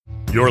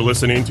You're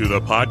listening to the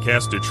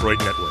Podcast Detroit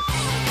Network.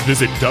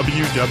 Visit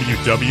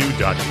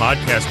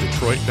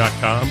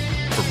www.podcastdetroit.com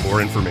for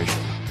more information.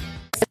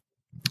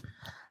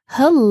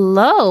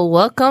 Hello,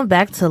 welcome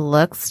back to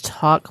Lux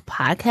Talk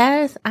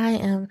Podcast. I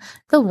am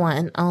the one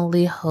and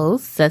only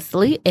host,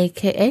 Cecily,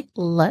 aka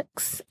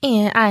Lux,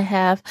 and I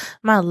have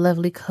my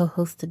lovely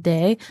co-host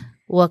today.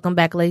 Welcome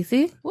back,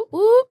 Lacey. Whoop,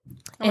 whoop.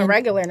 I'm a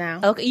regular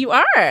now. Okay, you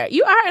are,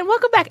 and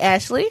welcome back,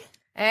 Ashley.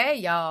 Hey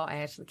y'all,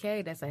 Ashley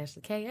K. That's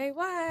Ashley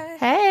K-A-Y.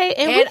 Hey,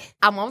 and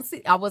I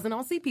wasn't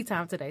on CP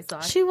time today,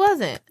 so she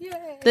wasn't. Yeah.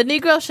 The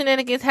Negro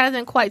shenanigans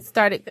hasn't quite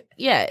started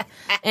yet,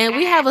 and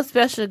we have a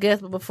special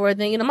guest. But before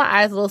then, my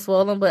eyes are a little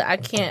swollen, but I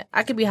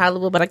could be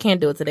Hollywood, but I can't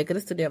do it today because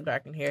it's too damn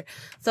dark in here.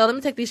 So let me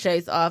take these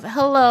shades off.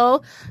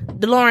 Hello,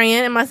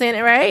 DeLorean. Am I saying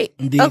it right?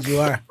 Indeed, you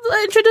are.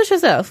 Introduce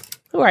yourself.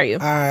 Who are you? All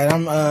right,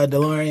 I'm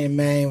DeLorean,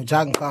 man. Which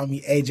y'all can call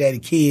me AJ the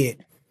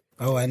Kid.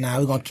 Oh, and now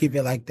we're going to keep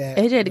it like that.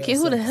 AJ the Kid?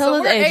 Who the hell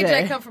is where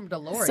AJ? AJ come from?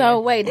 DeLorean.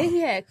 So wait, then he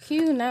had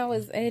Q, now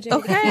it's AJ.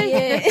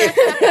 Okay. The Kid.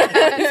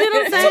 You see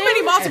what I'm saying? Too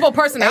many multiple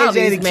personalities,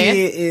 AJ the man.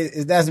 Kid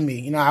is that's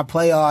me. I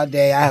play all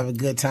day. I have a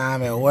good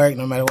time at work.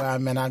 No matter where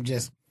I'm at, I'm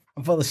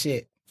full of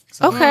shit.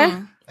 So, Okay.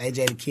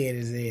 AJ the Kid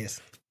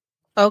is.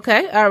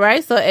 Okay. All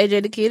right. So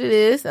AJ the Kid it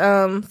is.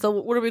 So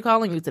what are we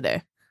calling you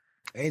today?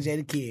 AJ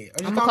the Kid. Or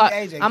just I'm call gonna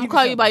me AJ. I'm gonna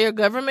call you by your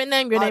government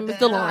name. Your name is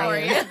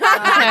DeLorean. Okay.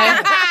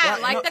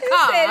 Like the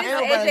car.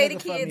 AJ the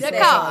Kid. The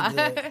car.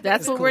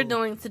 That's what we're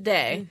doing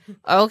today.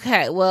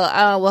 Okay.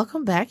 Well,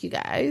 welcome back, you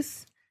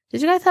guys.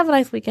 Did you guys have a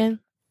nice weekend?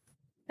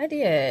 I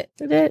did.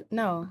 You did?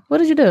 No, What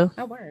did you do?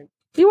 I worked.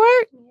 You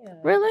worked? Yeah.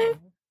 Really?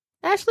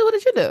 Ashley, what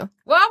did you do?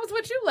 Well, I was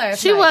with you last night.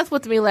 She was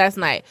with me last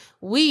night.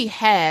 We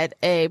had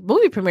a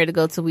movie premiere to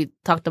go to. We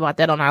talked about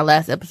that on our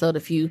last episode.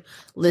 If you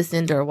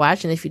listened or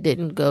watched, and if you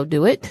didn't, go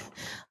do it.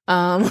 We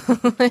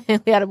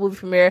had a movie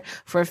premiere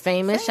for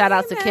Famous. Shout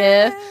out to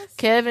Kev.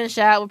 Kev and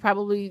Shad will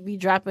probably be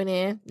dropping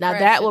in. Now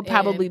that will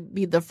probably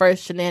be the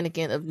first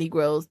shenanigan of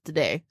Negroes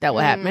today. That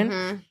will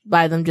happen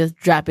by them just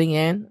dropping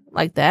in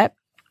like that.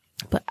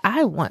 But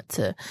I want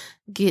to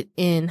get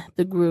in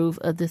the groove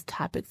of this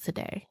topic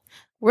today.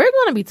 We're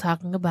going to be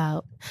talking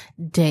about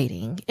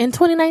dating in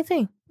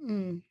 2019.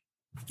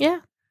 Yeah.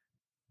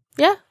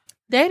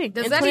 Dating.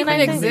 Does in that even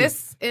 2019.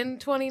 exist in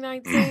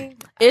 2019?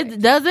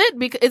 Does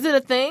it? Is it a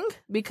thing?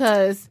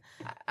 Because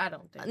I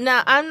don't think.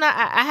 now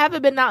I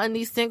haven't been out in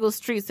these single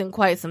streets in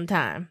quite some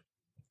time.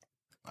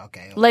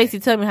 Okay.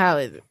 Lacey, tell me how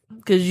is it?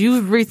 Because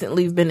you've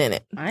recently been in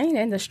it. I ain't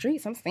in the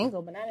streets. I'm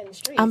single, but not in the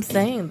streets. I'm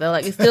saying though,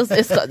 like it's the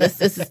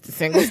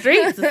single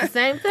streets. It's the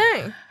same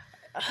thing.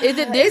 Is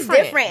it different? It's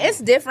different. It's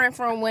different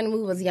from when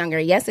we was younger.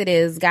 Yes, it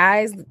is,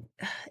 guys.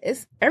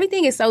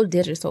 Everything is so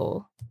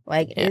digital.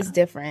 Like it's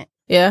different.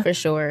 Yeah, for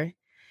sure.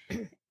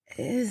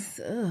 It's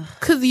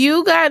because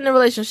you got in a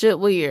relationship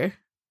what year?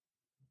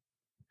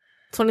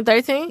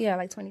 2013. Yeah,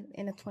 like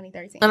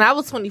 2013. And I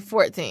was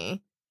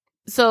 2014.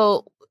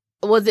 So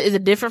is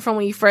it different from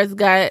when you first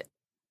got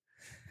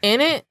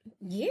in it?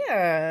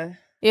 Yeah.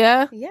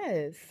 Yeah.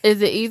 Yes.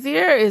 Is it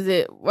easier? Is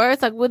it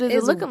worse? Like, what is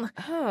it looking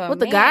like? What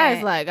the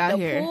guys like out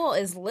here? The pool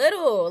is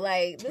little.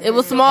 Like it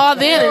was small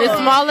then, and it's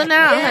smaller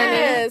now,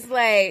 yes, honey.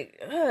 Like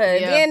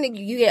then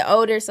you get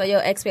older, so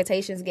your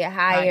expectations get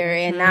higher,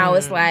 and now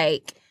it's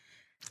like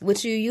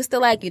what you used to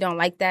like, you don't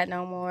like that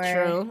no more.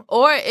 True.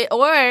 Or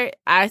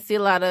I see a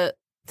lot of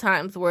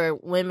times where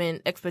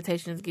women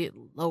expectations get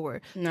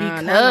lower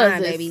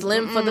because it's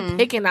slim for the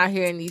picking out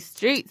here in these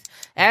streets.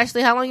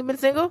 Ashley, how long you been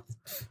single?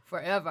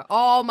 Forever,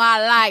 all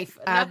my life.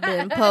 I've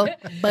been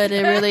but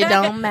it really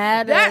don't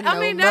matter. That's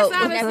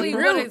honestly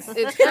what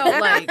it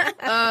felt like.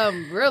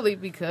 Really,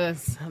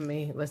 because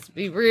let's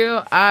be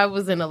real. I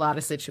was in a lot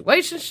of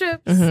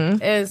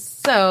situationships, and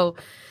so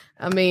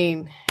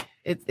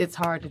it's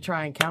hard to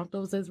try and count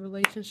those as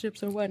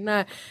relationships or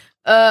whatnot.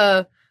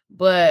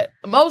 But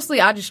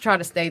mostly I just try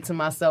to stay to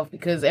myself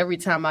because every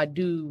time I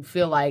do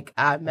feel like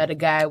I met a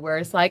guy where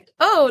it's like,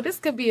 oh, this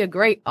could be a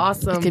great,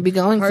 awesome it could be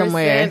going person,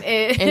 somewhere. And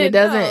it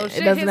doesn't.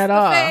 It doesn't at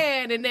all.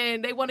 And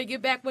then they want to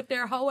get back with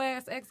their hoe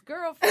ass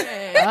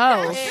ex-girlfriend.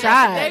 Oh,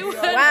 shot.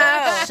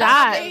 Wow.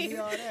 Shot. You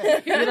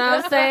know what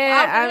I'm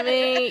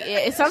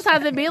saying?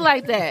 Sometimes it be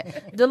like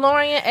that.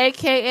 DeLorean,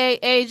 a.k.a.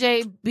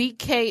 AJ,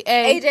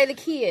 B.K.A. AJ the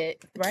Kid.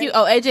 Right?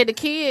 AJ the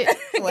Kid.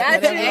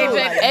 Got you.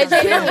 AJ the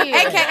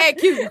Kid. A.k.a.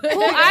 Q.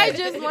 Who I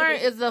just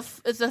learned is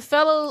a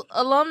fellow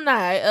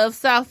alumni of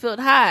Southfield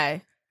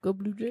High. Go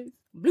Blue Jays.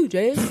 Blue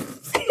Jays.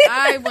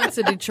 I went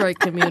to Detroit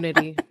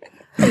Community.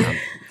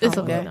 It's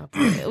okay.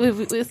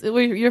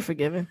 You're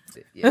forgiven.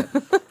 Yeah.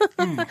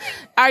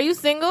 Are you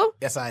single?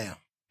 Yes, I am.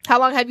 How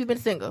long have you been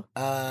single?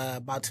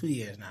 About 2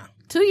 years now.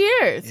 2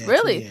 years? Yeah,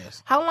 really? 2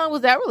 years. How long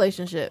was that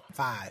relationship?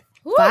 5.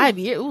 Ooh. 5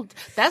 years. Ooh,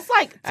 that's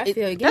like I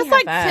feel you. that's Give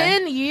like me a high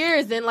five. 10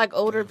 years in like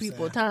older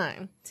people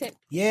time. Yeah.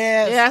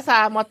 Yeah, that's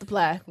how I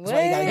multiply. That's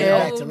why you gotta get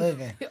back to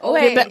living.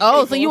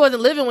 So you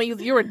wasn't living when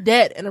you were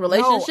dead in a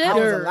relationship? No, I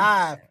was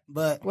alive,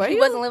 but Were He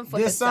you? wasn't living for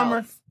this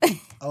himself. summer.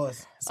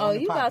 It's on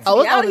the you pocket. about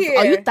to be out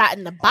here. You thought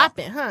in the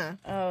bopping, huh?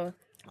 Oh.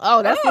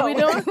 Oh, that's what we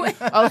doing?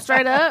 Oh,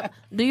 straight up?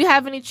 Do you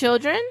have any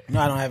children? No,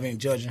 I don't have any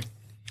children.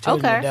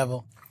 Children Okay. are the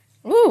devil.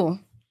 Ooh,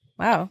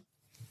 wow.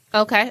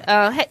 Okay.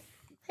 Hey,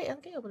 can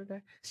you open the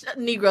door?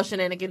 Negro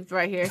shenanigans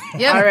right here.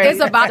 Yep, Already it's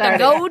about to started.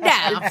 go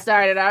down. It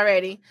started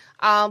already.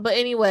 But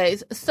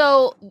anyways,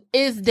 so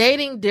is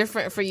dating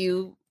different for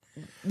you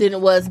than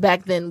it was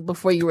back then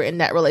before you were in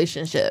that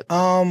relationship?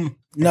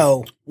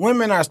 No.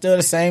 Women are still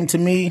the same to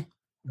me,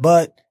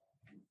 but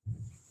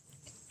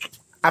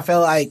I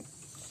feel like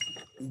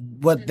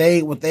what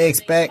they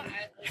expect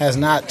has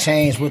not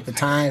changed with the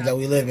times that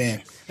we live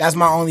in. That's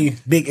my only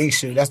big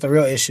issue. That's the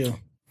real issue.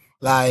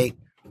 Like,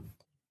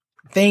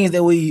 things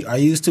that we are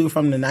used to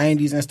from the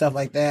 90s and stuff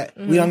like that,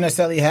 we don't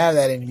necessarily have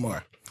that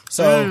anymore.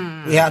 So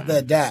we have to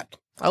adapt.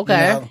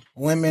 Okay. You know,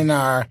 women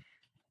are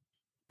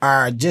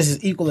just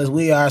as equal as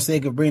we are, so they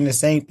could bring the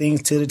same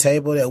things to the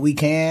table that we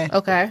can.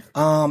 Okay.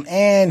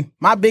 And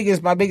my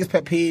biggest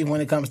pet peeve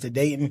when it comes to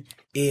dating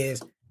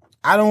is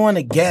I don't want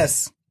to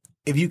guess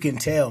if you can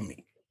tell me.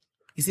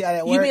 You see how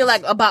that works? You mean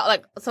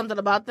like something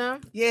about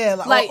them? Yeah,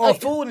 like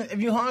food.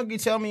 If you're hungry,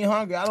 tell me you're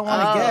hungry. I don't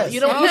want to guess.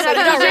 You don't. Oh, so you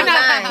don't read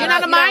minds. You're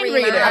not a You don't mind read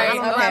reader.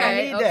 minds. I don't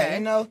need that. You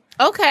know,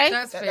 Okay.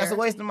 That's fair. that's a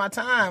waste of my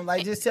time.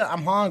 Like, just tell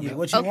I'm hungry.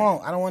 What you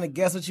want? I don't want to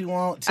guess what you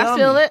want. Tell I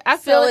feel me. it. I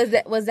feel So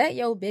it. was that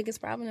your biggest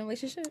problem in a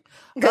relationship?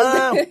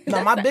 No,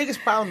 my biggest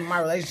problem in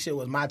my relationship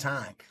was my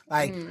time.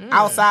 Like,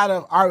 outside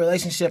of our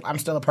relationship, I'm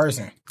still a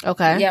person.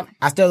 Okay. Yep.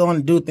 I still want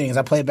to do things.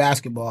 I play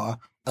basketball.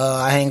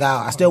 I hang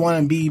out. I still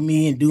want to be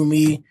me and do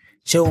me.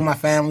 Chill with my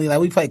family. Like,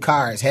 we play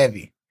cards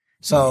heavy.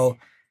 So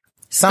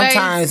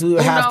sometimes we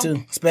would have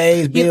to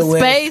spades,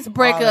 Spades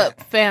break up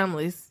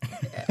families.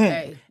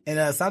 Hey.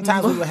 and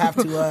sometimes we would have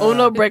to.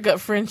 Uno break up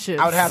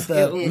friendships. I would have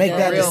to make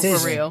that real for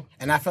decision, real.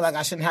 and I feel like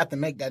I shouldn't have to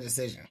make that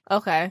decision.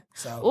 Okay.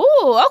 So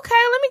Ooh,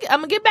 okay. I'm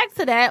gonna get back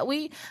to that.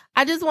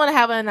 I just want to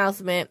have an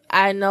announcement.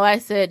 I know I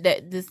said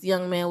that this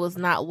young man was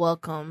not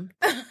welcome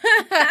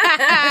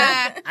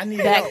I need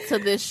back help. to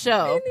this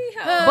show,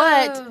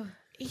 but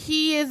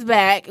he is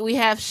back. We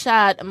have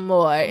Shad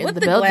Moore in With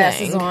the the building.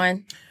 glasses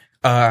on.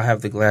 I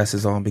have the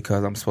glasses on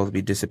because I'm supposed to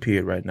be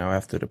disappeared right now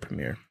after the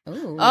premiere.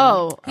 Ooh.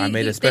 Oh, I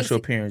made a special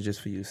appearance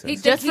just for you, sis. He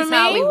just thinks for he's me.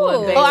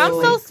 Hollywood, Ooh. Oh,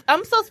 basically.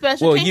 I'm so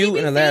special. Well, Can you he be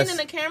and the seen last- in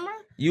the camera?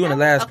 You and the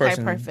last Okay,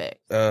 person perfect.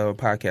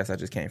 podcast I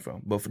just came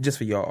from, but just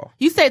for y'all,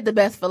 You saved the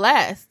best for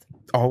last.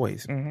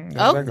 always. Mm-hmm.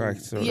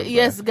 Oh,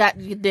 yes, got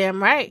you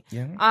damn right.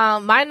 Yeah.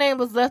 My name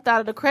was left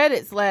out of the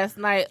credits last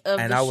night of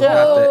And the I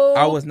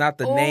was show. not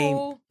the Ooh.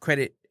 name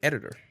credit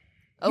editor.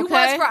 You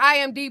was for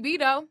IMDb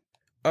though,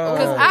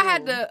 because I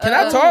had to. Can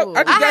I talk? I just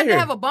I got had here. to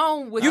have a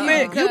bone with You've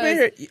been because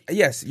here.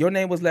 Yes, your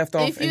name was left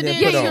off If you and then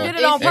didn't, put you on. did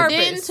it on if you purpose.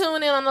 didn't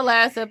tune in on the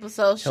last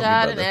episode, Help me,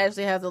 Shad and brother.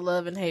 Ashley has a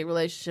love and hate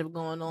relationship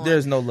going on.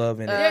 There's no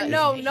love in it. Yeah,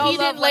 no he love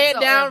didn't lay it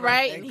down whatsoever.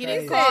 right, and he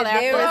didn't Crazy. call There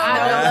after. was I no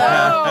don't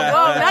love. know.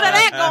 Whoa, none of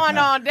that going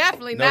on.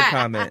 Definitely No not.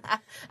 comment.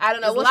 I don't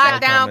know. Just What's lock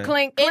that? down, comment.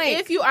 clink, And clink.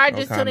 if you are No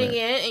just comment. tuning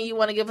in and you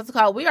want to give us a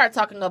call, we are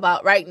talking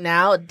about right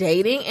now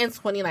dating in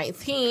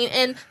 2019,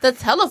 and the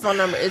telephone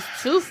number is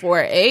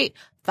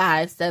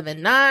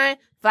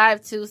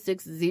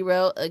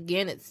 248-579-5260.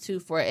 Again, it's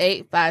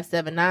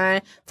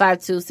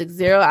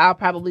 248-579-5260. I'll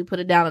probably put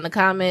it down in the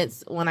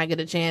comments when I get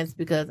a chance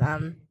because I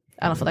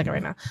don't feel like it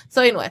right now.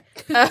 So anyway,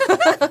 I'll get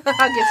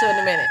to it in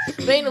a minute.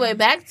 But anyway,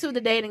 back to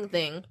the dating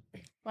thing.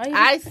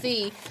 I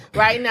see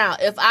right now,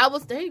 if I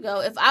was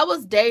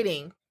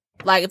dating,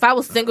 like if I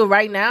was single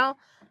right now,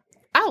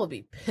 I would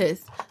be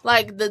pissed.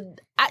 Like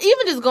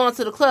even just going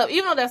to the club,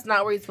 even though that's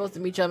not where you're supposed to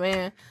meet your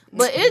man,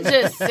 but it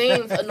just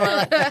seems annoying.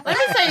 Like, let me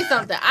tell you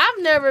something.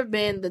 I've never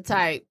been the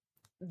type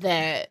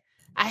that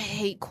I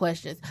hate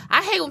questions.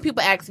 I hate when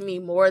people ask me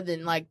more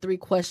than like 3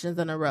 questions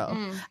in a row.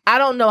 I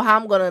don't know how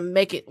I'm going to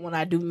make it when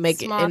I do make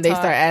Small it and they talk.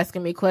 start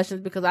asking me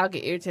questions because I'll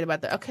get irritated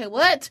about that. Okay,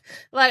 what?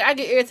 Like, I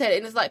get irritated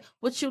and it's like,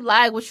 what you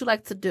like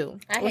to do?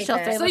 I What's hate your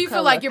that. favorite So you feel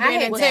color? like you're being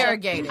I hate that.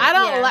 interrogated. I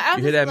don't Yeah. like. I'm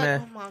You hear just that,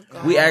 like, man? Oh my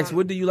God. We asked,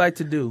 "What do you like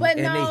to do?" But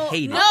and no, they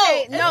hate it. no,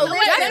 Okay, no, wait,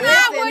 listen, that's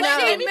not listen, what no.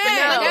 she Let me meant.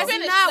 finish. That's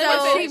Let me not finish.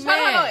 what Let me she finish.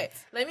 Hold on, meant. wait.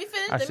 Let me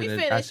finish. I Let me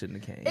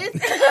shouldn't have came.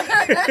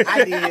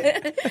 I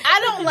did. I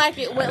don't like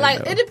it when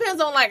like know. it depends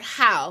on like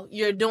how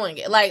you're doing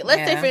it. Like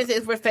let's say Yeah. for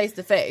instance if we're face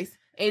to face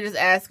and you just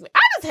ask me, I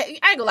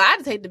ain't gonna lie, I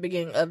just hate the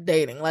beginning of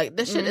dating. Like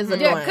this shit is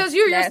annoying. Yeah, because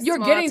you're That you're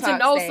small getting to talk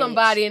know stage.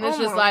 somebody, and it's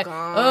Oh just my like,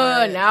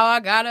 God. now I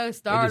gotta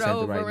start just had the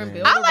over right and man.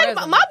 build. I a like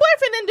resume. my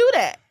boyfriend didn't do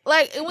that.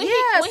 Like when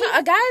Yeah, he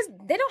guys,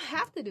 they don't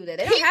have to do that.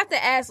 They don't have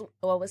to ask,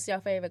 well, what's your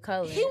favorite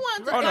color? he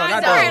wanted to Oh no, find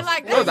not out. those.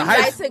 like, Those are where you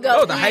high like school. to go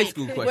Those are high eat?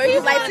 school Where questions.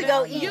 you like to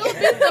go eat? You'll be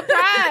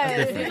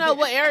surprised. You know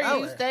what area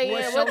you stay in.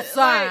 What's What your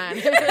sign?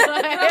 What's your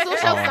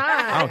Oh, sign?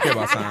 I don't care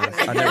about signs.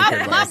 I never care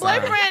about My signs.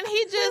 boyfriend,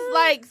 he just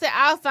like said,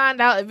 "I'll find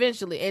out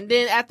eventually." And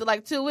then after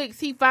like 2 weeks,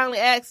 he finally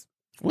asked,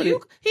 What he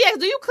is- asked,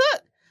 "Do you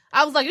cook?"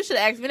 I was like, "You should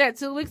have asked me that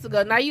 2 weeks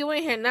ago. Now you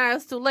in here. Now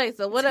it's too late.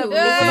 So whatever. Moving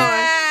on.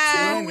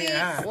 Yeah. In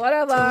there, huh?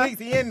 Whatever." 2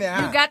 weeks he in there.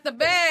 Huh? You got the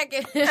bag.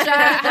 Shad,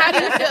 how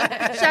do you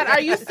feel? Shad,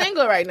 are you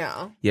single right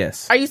now?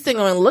 Yes. Are you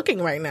single and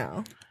looking right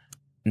now?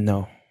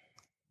 No.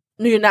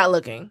 No, you're not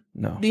looking.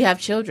 No. Do you have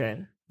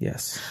children?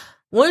 Yes.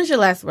 When was your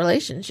last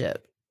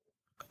relationship?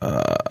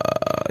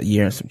 A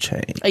year and some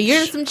change. A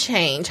year and some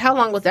change. How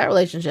long was that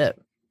relationship?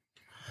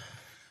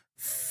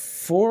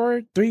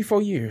 4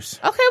 years.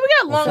 Okay, we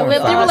got long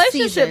lived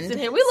relationships in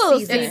here. We little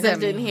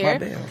seasoned in here.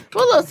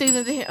 We're a little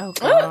seasoned in here. Oh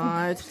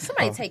God!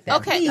 Somebody take that.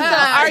 Okay, so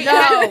have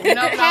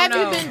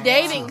you been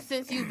dating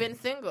since you've been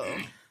single?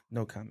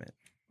 No comment.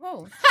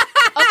 Whoa. Okay.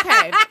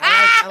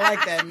 I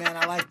like that, man.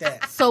 I like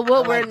that. So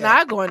what like we're that.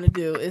 not going to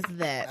do is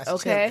that, That's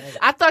okay? chill,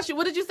 I thought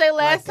what did you say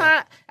last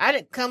time? I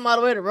didn't come all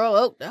the way to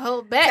roll the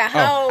whole back.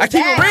 Oh, I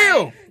keep it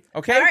real.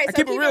 Okay? All right, I so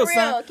keep it real,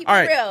 son. Keep All it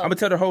right, real. I'm going to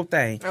tell the whole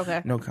thing.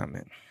 Okay. No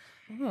comment.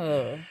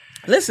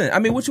 Listen, I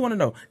mean, what you want to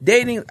know?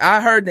 Dating,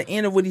 I heard the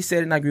end of what he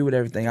said and I agree with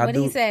everything. What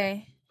did he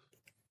say?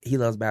 He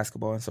loves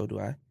basketball and so do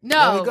I.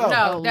 There we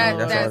go.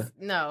 That's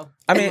no.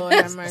 I mean,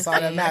 That's all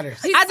that matters.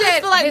 I just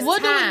feel like his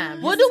what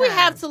time, do we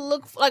have to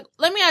look for? Like,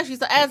 let me ask you,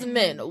 so as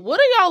men, what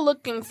are y'all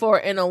looking for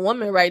in a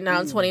woman right now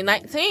in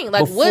 2019?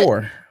 Like,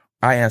 before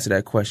I answer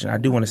that question, I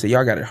do want to say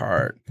y'all got it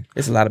hard.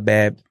 It's a lot of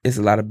bad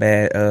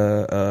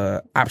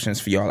options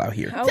for y'all out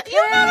here. Okay. You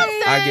know what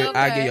I'm saying?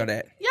 I give y'all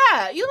that.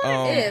 Yeah, you know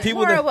what I'm It is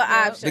people horrible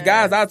that- options. The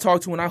guys I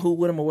talk to when I hoop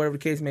with them or whatever the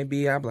case may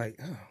be, I'm like,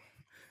 oh,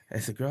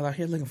 there's a girl out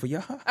here looking for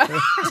y'all.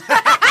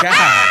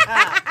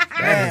 God,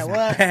 Man,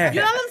 what? bad.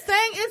 You know what I'm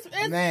saying?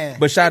 It's Man.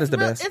 But shot is the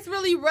best. It's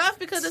really rough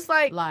because it's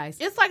like Lies.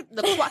 It's like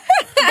the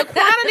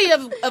quantity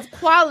of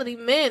quality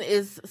men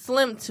is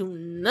slim to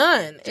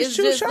none. It's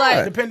shoot a just shot.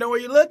 like Depending on where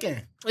you're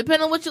looking.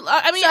 depending on what you.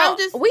 I mean, So, I'm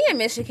just we in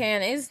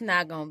Michigan, it's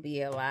not gonna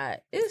be a lot.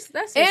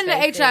 That's And the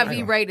just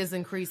HIV rate is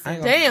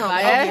increasing. damn.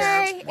 Like,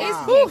 Ash. Okay,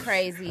 it's getting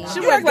crazy.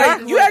 You act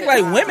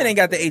like women ain't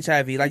got the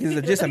HIV, like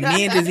it's just a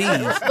men disease.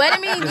 But I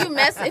mean,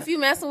 if you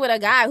messing with a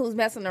guy who's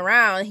messing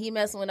around, he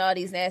messing with all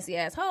these nasty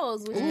ass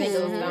hoes, what you think is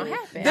gonna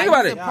happen? Think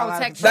about it.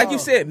 Protection. Like you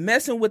said,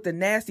 messing with the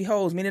nasty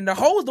hoes, meaning the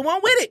hoes the one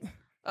with it.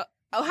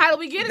 Oh, how do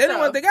we get it? They're the though?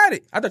 ones that got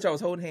it. I thought y'all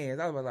was holding hands.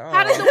 I was like, oh.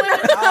 How did the women?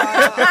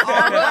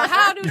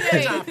 How do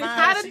they?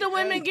 How did the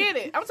women get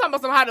it? I'm talking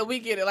about some. How did we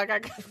get it? Like I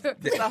got.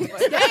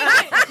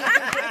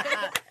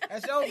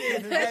 That's your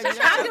business, baby.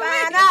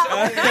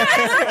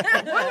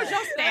 What was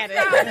your status?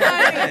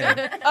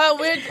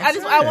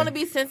 I want to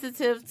be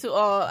sensitive to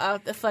all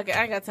out the fuck it.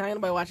 I ain't got time. Ain't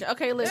nobody watching.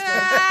 Okay, listen. We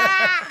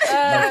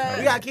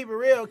gotta keep it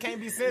real.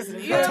 Can't be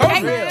sensitive. Yeah. Told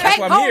you. That's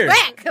why I'm here.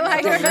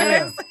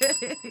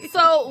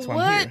 So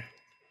why I'm here.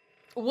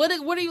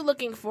 what are you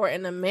looking for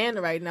in a man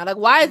right now? Like,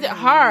 why is it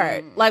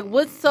hard? Like,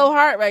 what's so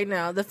hard right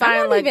now? To find I'm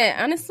not like, even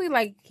honestly,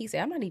 like he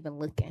said, I'm not even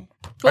looking.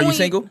 Are you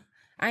single?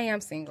 I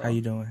am single. How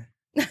you doing?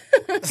 But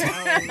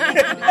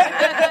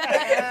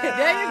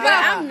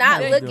I'm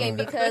not looking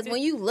because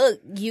when you look,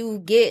 you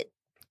get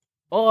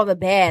all the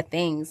bad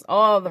things,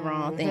 all the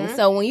wrong things.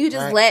 So when you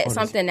just let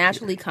something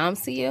naturally come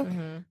to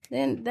you,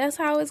 then that's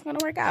how it's going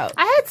to work out.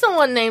 I had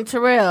someone named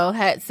Terrell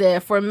had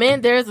said, for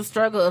men, there is a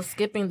struggle of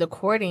skipping the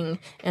courting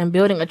and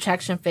building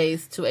attraction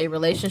phase to a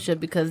relationship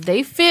because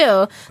they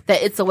feel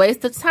that it's a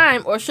waste of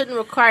time or shouldn't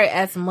require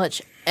as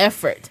much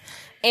effort.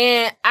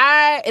 And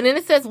then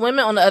it says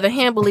women, on the other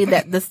hand, believe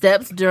that the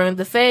steps during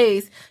the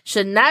phase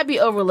should not be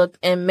overlooked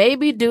and may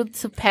be due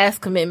to past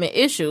commitment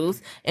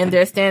issues and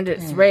their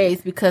standards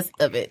raised because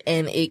of it.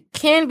 And it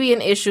can be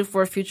an issue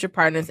for future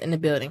partners in the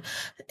building.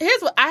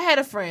 Here's what I had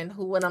a friend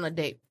who went on a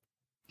date.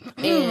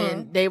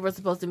 And they were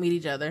supposed to meet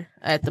each other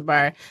at the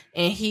bar.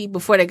 And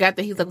before they got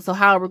there, he's like, so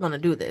how are we going to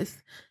do this?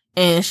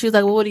 And she was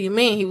like, well, what do you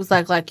mean? He was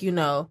like, you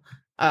know,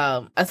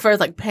 as far as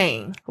like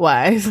paying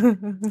wise. Hell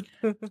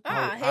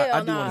I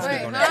do no. want to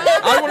speak on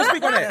that. I want to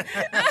speak on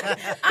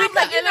that. I'm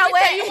like, you know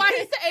what?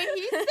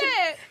 He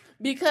said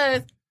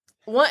because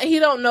one, he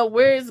don't know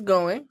where it's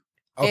going.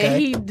 Okay.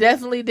 And he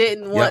definitely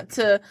didn't want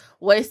to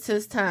waste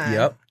his time.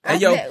 Yep. Hey,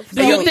 yo,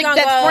 Do you think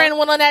that friend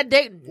went on that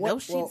date? No,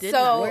 she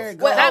didn't. where it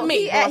Well, goes- not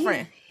me, my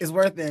friend. It's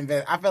worth the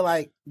investment. I feel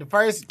like the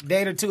first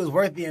date or two is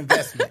worth the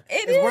investment.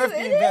 It's worth the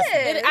it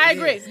investment. is. I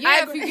agree. Yeah, I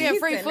if agree. you get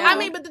free food. I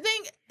mean, but the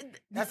thing,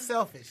 That's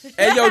selfish.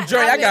 Hey, yo, Dre,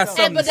 I got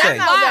something but to say.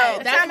 that's why.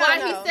 No, That's time why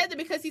out, he no. said that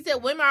because he said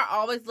women are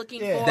always looking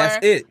for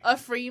That's it. a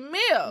free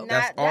meal.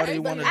 That's all they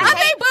want to do. I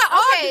mean, but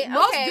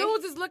most okay.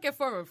 dudes is looking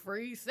for a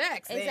free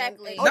sex. man.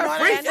 Exactly. Oh, Not no,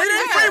 free. that's It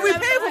ain't free. We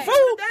paying for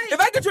food. If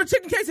I get you a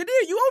chicken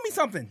quesadilla, you owe me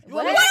something.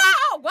 What? Wow,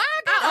 why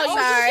I'm I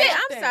sorry. shit.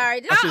 I'm sorry.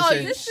 This, I should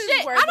say- this shit.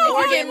 is worth I don't more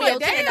owe than you meal a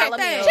damn $10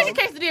 thing. meal. Chicken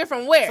quesadilla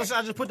from where? So should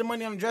I just put the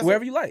money on the dresser?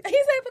 Wherever you like. He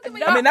said put the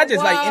money. I mean, not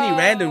just like any Whoa.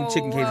 random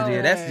chicken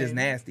quesadilla. That's just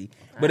nasty.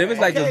 But if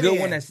it's like a Okay, good then.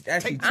 one that's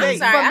actually Take- I'm cheap.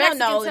 sorry. From I don't Mexican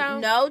know.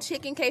 town? No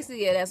chicken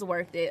quesadilla that's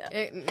worth it.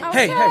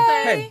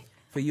 Hey,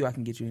 for you, I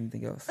can get you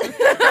anything else. You want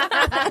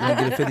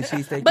to get a Philly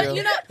cheesesteak, But girl?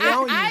 you know, They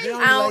don't I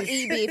I don't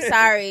eat beef.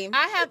 Sorry.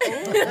 I have. Oh,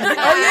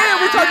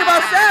 yeah, we talked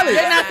about salad.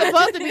 You're not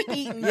supposed to be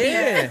eating.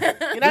 Yeah.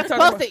 You're not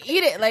supposed to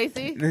eat it,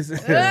 Lacey.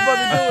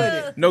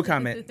 No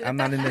comment. I'm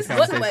not in this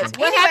What conversation.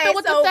 happened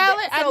with the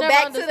salad? I never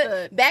back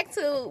understood. back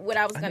to what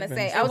I was gonna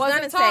say. I was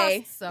wasn't gonna say.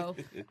 tossed, so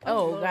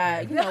Oh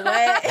God, you know what?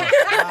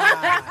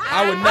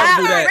 I would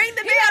never do that. Ring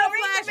the bell.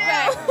 Ring the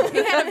bell.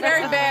 he had a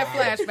very bad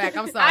flashback.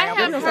 I'm sorry. I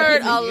have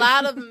heard a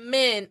lot of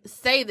men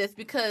say this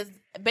because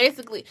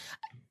basically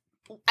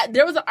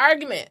there was an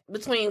argument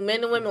between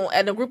men and women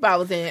at the group I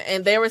was in,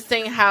 and they were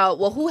saying how,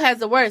 well, who has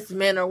the worst,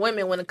 men or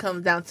women, when it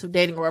comes down to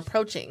dating or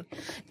approaching.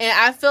 And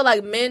I feel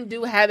like men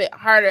do have it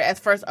harder as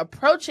first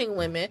approaching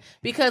women,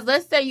 because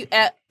let's say you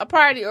at a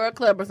party or a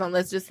club or something,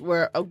 let's just,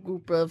 we're a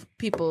group of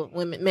people,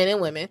 women, men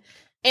and women,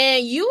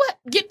 and you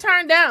get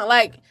turned down.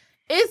 Like,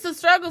 it's a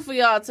struggle for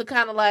y'all to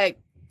kind of like,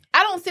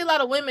 I don't see a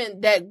lot of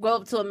women that go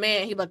up to a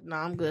man. He like,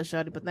 "Nah, I'm good,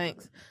 shawty, but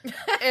thanks."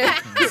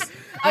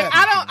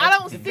 I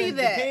don't see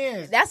that.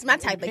 Depends. That's my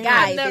type of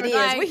guy. If it is,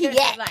 where he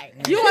at?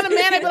 Like, You want a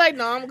man that be like,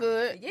 "No, I'm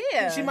good."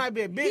 Yeah, She might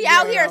be a big he girl,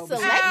 out here though, but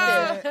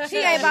selective. She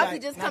ain't about to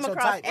just Not come your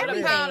across type.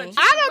 everything. I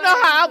don't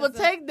know how I would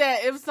take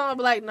that if someone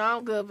be like, "No,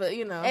 I'm good," but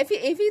you know. If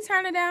he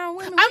turning down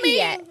women, I where he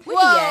mean, at? Where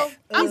well, he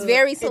at? He's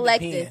very it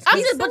selective. depends. I'm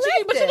He's just, but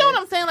you know what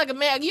I'm saying? Like a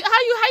man, how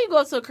you go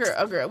up to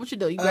a girl? What you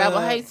do? You grab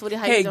her, hey, sweetie,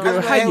 how hey, you doing?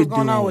 girl, how Hey, you what's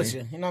going on doing? with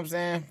you? You know what I'm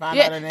saying? Find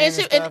Yeah, out her name and and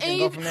she stuff and and you,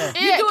 go from there.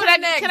 yeah, doing can I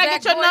that get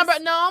your exact number?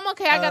 voice? No, I'm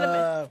okay. I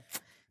got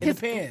It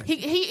depends.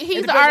 he's It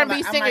an depends on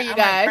R&B the- singer, I you might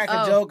guys. crack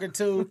a joke or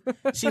two.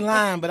 She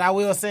lying, but I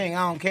will sing.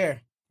 I don't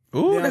care. Ooh,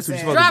 You know that's what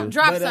what you're I'm supposed drop to do.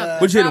 drop But, something.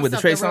 What you hitting Drop with, the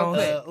Trey something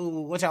real Songz?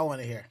 quick. What y'all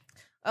want to hear?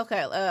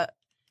 Okay,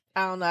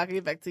 I don't know. I can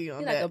get back to you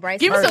on You like a that. Bryson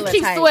Give me some Tiller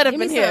Keith type. Sweat up Give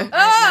me in here.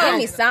 some- Give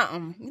me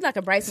something. You like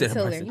a Bryson Said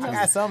Tiller. Bryson You I know,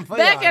 got something for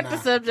Back y'all at the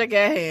now. subject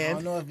at I hand.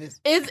 don't know if it's,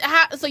 Is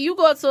how so you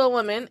go up to a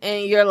woman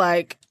and you're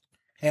like,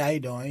 hey, how you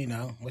doing? You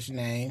know, what's your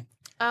name?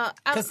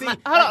 hold see, on,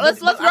 but- let's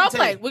but I'm role telling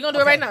play. you. We're gonna do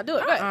it right now. Do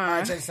it. Go ahead. All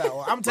right, check this out.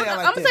 Well, I'm telling you I'm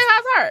like gonna this. say how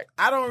it's hard.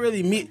 I don't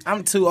really meet.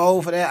 I'm too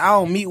old for that. I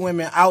don't meet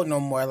women out no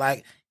more.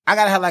 Like I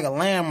gotta have like a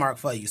landmark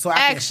for you, so I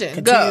Action,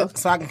 can continue, go.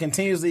 so I can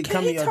continuously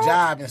come to he your talk?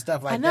 job and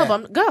stuff like I know,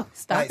 that. but go. Like,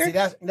 stalker. see,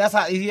 that's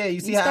how. Yeah, you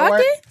see You how it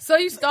works. stalking? So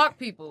you stalk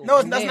people? No,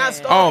 that's Man. not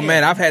stalking. Oh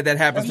man, I've had that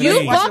happen to You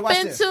me. Watch Bump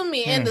this. into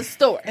me in the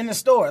store. In the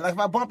store, like if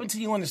I bump into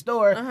you in the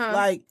store,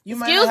 like you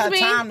might Excuse not have me.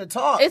 time to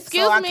talk.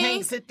 Excuse so I me.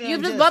 can't sit there You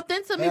and just bumped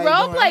into me. Hey, how you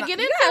Role doing? play. I'm Get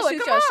not- into gotta it.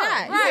 shoot Come your on.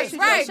 shot. Right, shoot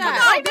right. your Come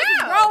shot. on, this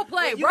is role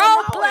play. You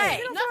Role can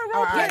play.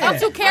 All right. I'm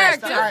too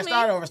character. All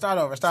right, start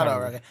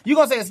over. Okay. You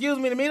gonna say excuse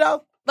me to me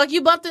though? Like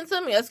you bumped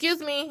into me. Excuse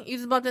me. You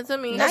just bumped into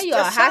me. Now you are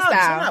That's childish.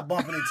 hostile. I'm not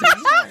bumping into you.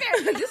 I'm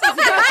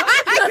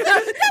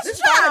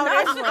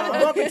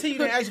bumping into you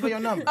to ask you for your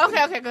number.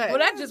 Okay, go ahead. Well,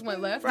 that just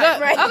went left. Go-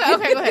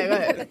 Okay, go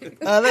ahead.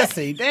 Let's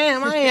see.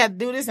 Damn, I ain't had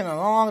to do this in a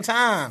long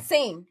time.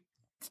 Sing.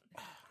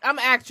 I'm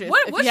an actress.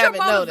 if What's you your haven't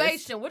noticed.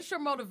 motivation? What's your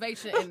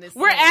motivation in this?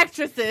 We're thing?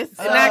 actresses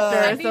and I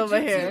actors need over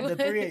you here. The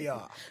three of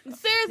y'all.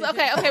 Seriously,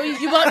 okay.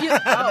 You bump you. Oh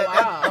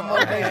wow.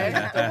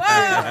 Okay.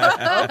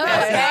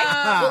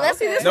 Well, let's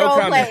see this No role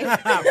comment.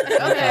 play.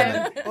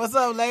 Okay. What's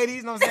up,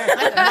 ladies? Know what I'm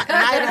saying?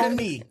 Night on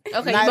me.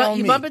 Okay. Night on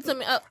You me. bump into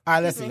me. Oh, All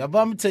right, let's see. I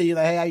bump into you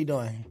like, hey, how you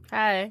doing?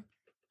 hi.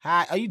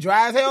 Hi. Are you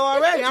dry as hell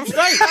already? I'm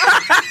straight. All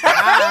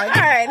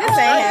right, this ain't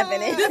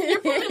happening. You're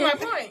proving my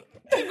point.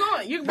 Keep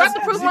going. You're about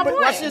to prove my point.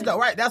 Watch this though,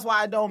 right? That's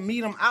why I don't meet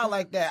them out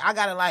like that. I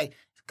gotta like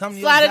come to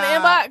Slide your in the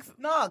job. inbox?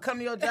 No, come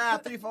to your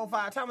job 3, 4,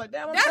 5 times. Like,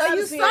 damn, I'm That's trying how to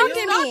you see stalking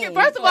you. me.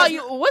 First of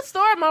all, what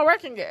store am I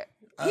working at?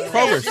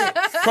 Kroger's.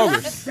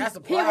 That's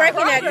a He working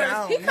I at.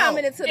 don't He know.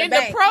 coming into the In the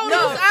bank. produce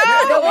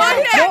aisle? The one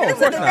No, that of into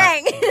course the not.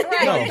 bank.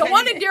 No. The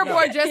one in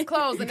Dearborn just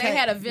closed, and they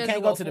had a You visual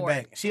can't go to the for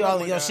bank. it. She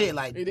all in your shit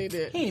like They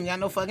did. he ain't got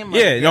no fucking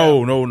money. Yeah,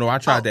 no. I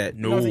tried that.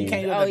 You know, No. so you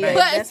can't go Oh, to the yeah. bank.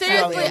 But That's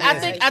seriously, totally I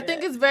amazing.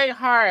 think it's very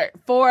hard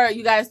for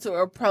you guys to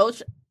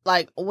approach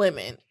like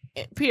women.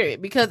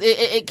 Period, because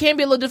it can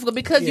be a little difficult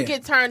because you Yeah.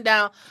 get turned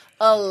down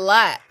a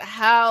lot.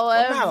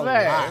 However, Not a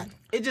lot.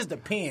 It just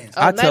depends.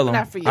 I maybe tell them.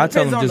 not for you. I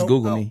tell Depends them on just the-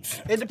 Google me.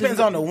 It depends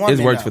on the woman.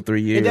 It's worked though. for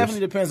 3 It years. definitely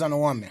depends on the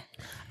woman.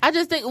 I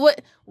just think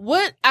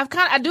what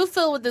I do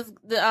feel what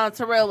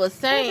Terrell was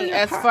saying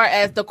as far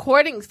as the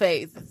courting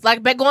phase,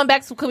 like going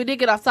back to, because we did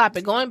get off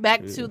topic, going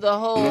back to the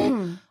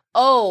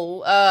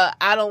whole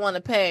I don't want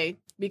to pay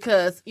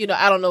because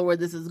I don't know where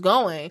this is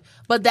going,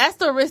 but that's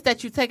the risk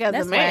that you take as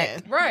That's a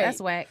man. whack. Right.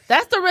 That's whack.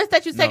 That's the risk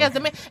that you take No. as a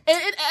man, and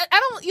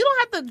you don't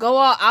have to go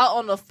all out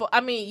on the. I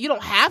mean, you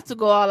don't have to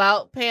go all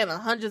out paying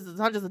hundreds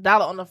of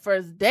dollars on the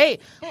first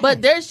date,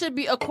 but there should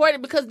be a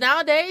courting, because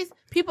nowadays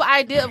people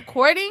idea of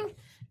courting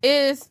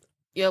is,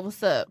 yo,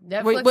 what's up?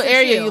 Netflix What and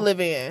area chill. you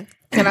live in?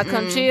 Can I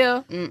come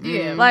chill?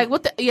 Yeah. Like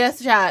what?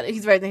 Yes, child.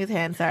 He's raising his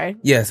hand. Sorry.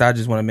 Yes, I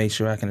just want to make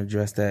sure I can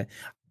address that.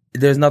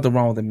 There's nothing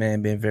wrong with a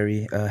man being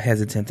very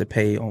hesitant to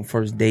pay on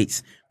first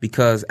dates,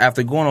 because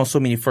after going on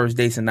so many first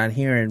dates and not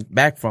hearing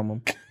back from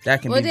them,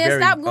 that can Well, be then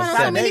very stop going on so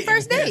upsetting. many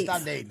first Yeah, dates.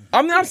 stop dating.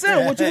 I'm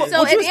saying what you So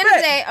what at you the end of the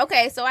expect. day,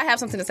 okay, so I have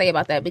something to say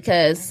about that,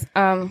 because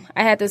I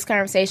had this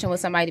conversation with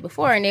somebody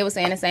before, and they were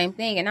saying the same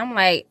thing, and I'm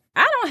like,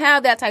 I don't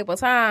have that type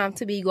of time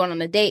to be going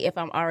on a date if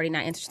I'm already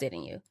not interested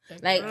in you.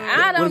 Like,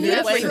 I don't need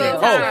a free meal.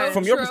 Oh,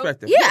 from your True.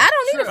 perspective. Yeah, I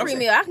don't need a True. free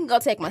meal. I can go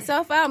take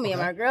myself out. Me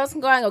and my girls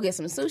can go out and go get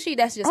some sushi.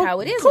 That's just Oh,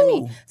 how it is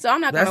cool. with me. So I'm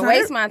not That's going to not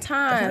waste my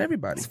time not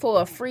everybody.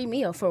 for a free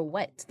meal. For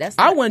what? That's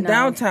I not- went no.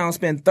 downtown,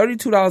 spent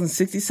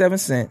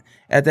 $32.67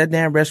 at that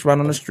damn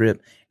restaurant on the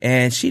strip,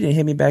 and she didn't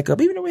hit me back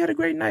up, even though we had a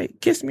great night,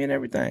 kissed me and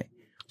everything.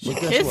 But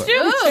guess Kissed what?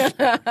 you?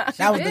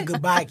 That was the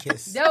goodbye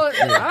kiss. That was,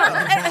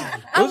 Goodbye.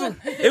 It was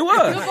a- It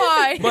was.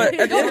 Goodbye. But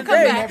at the end of the Come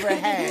day, back. Never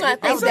had. You might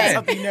think That's that.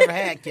 something you never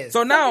had, kids.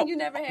 so now, you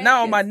never had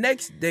now on kids. my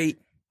next date,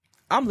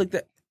 I'm looked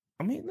at.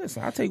 I mean,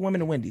 listen, I take women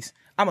to Wendy's.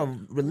 I'm a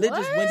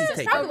religious Wendy's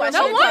taker. Probably why she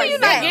No didn't wonder call you're you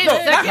not back. getting No,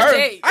 a not second her.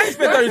 date. I ain't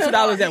spent $32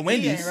 at He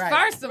Wendy's. ain't right.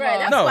 First of Right, all,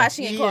 that's No. why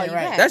she didn't He call ain't you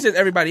right. back. That's just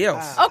everybody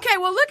else. okay,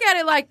 well, look at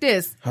it like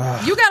this.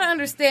 You got to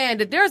understand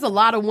that there's a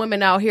lot of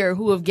women out here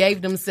who have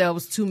gave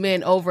themselves to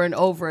men over and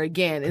over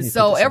again. And need to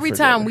so put this in every the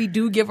time refrigerator. we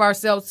do give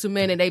ourselves to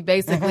men and they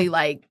basically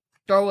like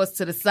throw us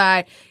to the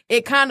side,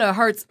 it kind of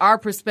hurts our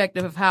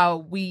perspective of how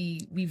we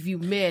view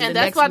men. And the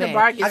that's next why the man.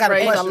 bar I gets got a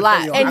raised a question lot.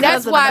 for you. And I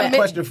that's got why a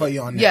question for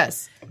you on that.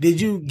 Yes. Did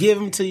you give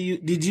him to you?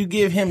 Did you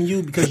give him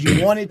you because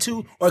you wanted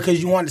to, or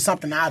because you wanted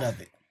something out of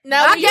it?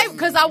 Now I we gave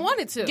because I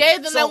wanted to.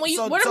 gave them. So- now when you,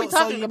 so- what are we so-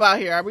 talking so about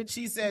here? Are we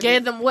She said.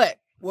 gave them what?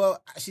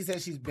 Well, she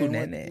said she's been.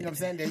 With, Punana. you know what I'm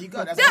saying? There you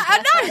go. That's Yeah,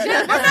 what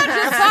we're not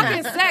just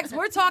talking sex.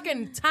 We're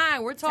talking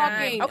time. We're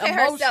talking Okay,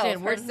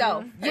 emotion.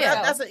 herself.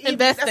 Yeah. That's an even,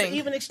 Investing. that's an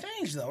even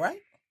exchange, though, right?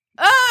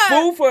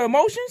 Food for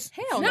emotions?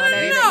 Hell No, no, no,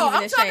 that ain't no. even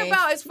I'm a talking change.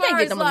 about as You can't far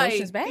get as them like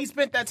emotions back. He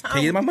spent that time.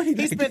 Can you get my money He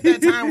back? spent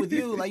that time with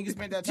you, like you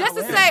spent that time just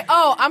to with say, him.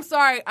 oh, I'm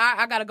sorry,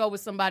 I got to go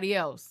with somebody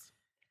else.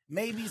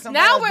 Maybe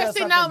somebody Now else we're does see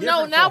something now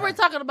different now for we're her.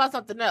 talking about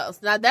something else.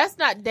 Now that's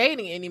not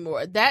dating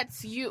anymore.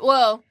 That's you.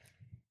 Well,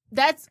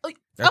 that's That's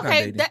not okay.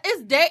 dating. That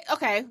is date.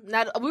 Okay,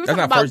 now we were That's talking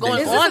not about first going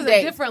date. This on is a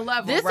dates. different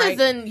level, This right?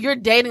 isn't you're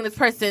dating this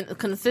person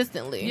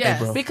consistently. Yes.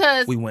 Hey, bro,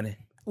 because we winning.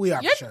 We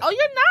are you're for sure. oh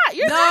you're not.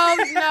 You're No, not.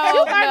 no, you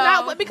are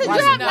no. not because Why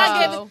you have no?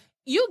 not given.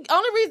 You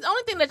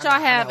only thing that y'all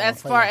have I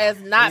as got one far for you.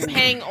 as not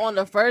paying on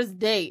the first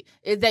date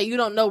is that you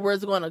don't know where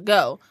it's going to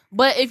go.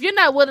 But if you're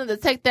not willing to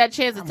take that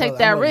chance and take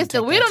that willing to risk,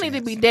 then take we that don't need to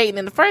chance. be dating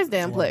in the first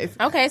damn place.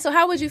 Okay, so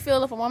how would you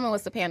feel if a woman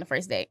was to pay on the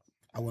first date?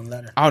 I wouldn't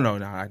let her. Oh, no,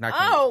 not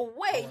Oh,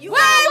 wait. You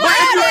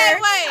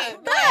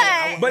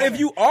But if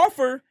you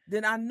offer,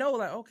 then I know,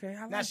 like, okay,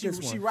 I Now like she this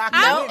one. rocking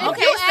I, with if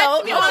me. you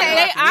ask me on a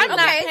date, I'm not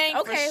okay, paying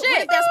okay. for What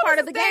shit. if that's part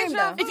of the game,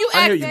 though? If you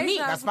I hear ask you. me,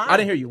 That's fine. I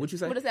didn't hear you. What you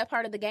say? What is that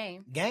part of the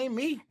game? Game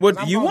me. What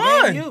I'm you gonna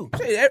won? game you.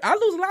 Shit, I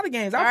lose a lot of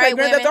games. I All played right,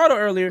 Grand Theft women. Auto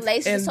earlier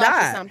Lace and just taught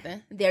you died.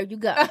 something. There you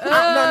go. No,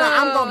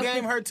 I'm gonna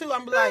game her too.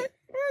 I'm be like,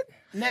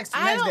 next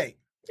I don't- date.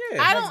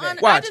 Yeah. I don't. I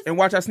Watch just, and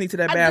watch. I sneak to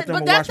that I- bathroom but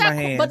and that's wash my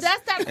not- hands but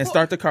that's not and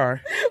start the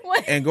car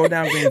What? and go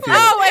down Greenfield.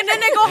 Oh, and then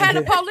they gonna have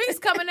the police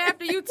coming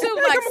after you too.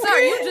 Like, sir,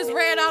 you just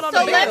ran out on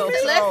So the let's bill.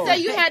 let's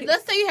say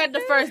you had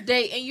the first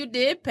date and you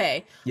did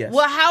pay. Yes.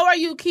 Well, how are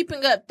you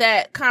keeping up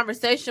that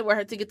conversation with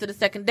her to get to the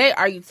second date?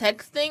 Are you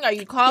texting? Are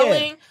you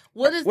calling?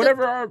 What is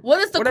Whatever the our-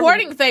 what is the whatever-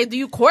 courting phase? Do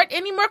you court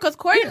anymore? Because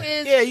courting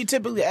is Yeah, you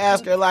typically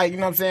ask her like, you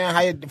know what I'm saying?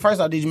 How you, first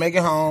off, did you make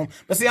it home?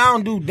 But see, I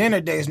don't do dinner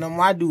dates no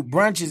more. I do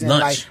brunches and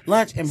Lunch. like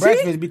lunch and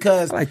breakfast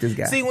because I like this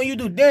guy. See, when you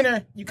do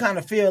dinner, you kind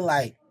of feel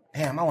like,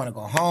 damn, I want to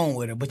go home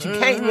with her, but you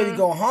can't really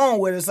go home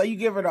with her, so you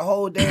give her the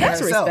whole day. That's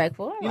herself.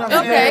 respectful. You know what I'm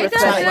Okay, saying? that's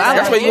Like, respectful.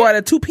 That's why you go out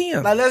at 2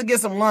 p.m. Like, let's get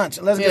some lunch,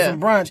 let's get Yeah. some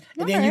brunch,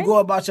 and then you go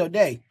about your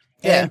day.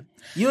 Yeah. And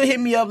you'll hit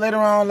me up later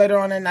on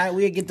that night.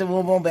 We'll get the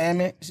boom boom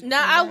bam it.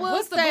 now. I will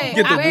What's the say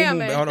Get the Bam, boom boom.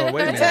 man. Hold on,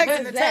 wait a minute. Text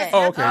and the text.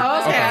 Oh, okay.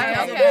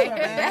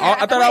 Okay.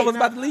 I thought I was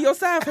about to leave your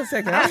side for a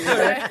second. I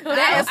swear.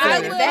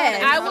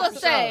 I will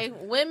say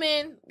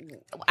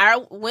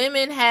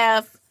women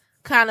have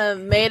kind of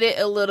made it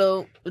a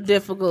little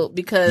difficult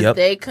because Yep.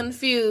 they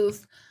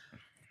confuse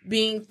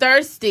being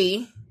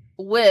thirsty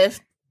with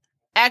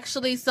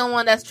actually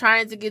someone that's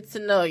trying to get to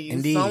know you,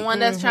 Indeed. someone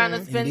that's trying to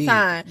spend Indeed.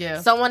 time,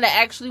 Yeah. someone that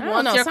actually I don't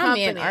wants know. your Some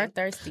company. men are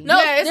thirsty.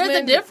 No, Yeah, it's there's a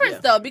men- difference yeah.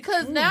 though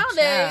because nowadays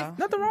child.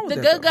 Nothing wrong with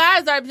the that. good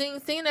guys are being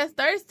seen as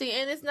thirsty,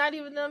 and it's not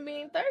even them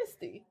being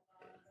thirsty.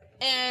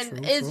 And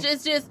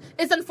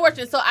it's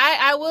unfortunate. So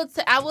I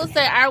will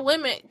say our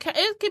women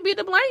it could be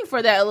to blame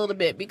for that a little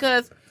bit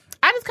because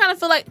I just kind of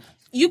feel like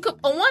you could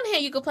on one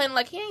hand you complain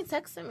like he ain't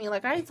texting me,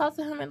 like I ain't talked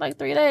to him in like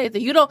 3 days,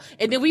 and you don't,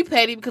 and then we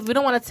petty because we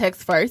don't want to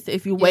text first.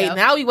 If you wait, Yeah.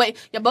 now we wait.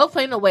 You're both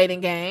playing the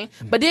waiting game.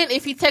 But then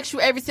if he texts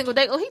you every single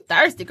day, oh he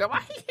thirsty, girl.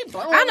 Why he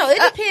blowing I know me it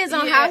up? depends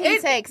on Yeah, how he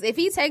it- texts. If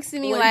he texts me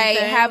What do you like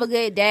think? "Have a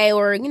good day"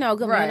 or good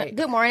Right. morning,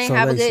 good morning, So,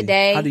 have a Lacey, good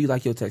day. How do you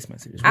like your text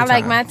messages? I What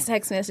like time? my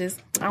text messages.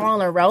 I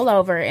want to roll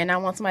over and I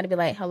want somebody to be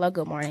like, "Hello,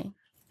 good morning."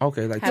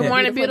 Okay, like Have a 10,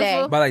 morning, beautiful day.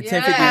 beautiful. by like Yeah.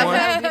 10:51.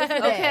 Have a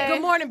beautiful day. Okay.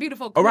 Good morning,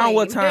 beautiful Around queen.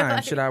 what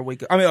time should I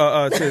wake up? I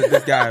mean, should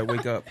this guy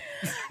wake up?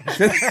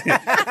 So a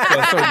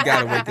certain guy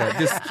to wake up.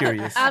 Just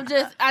curious. I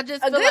just A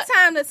feel good like,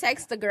 time to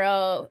text a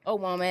girl, a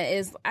woman,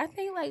 is I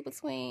think like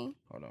between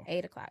Hold on.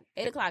 8 o'clock.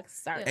 8 o'clock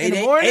start. 8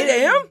 the morning? 8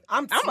 a.m.?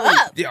 I'm I'm asleep.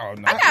 up. Yeah, oh,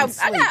 no, I'm at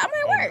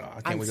Oh, work. no,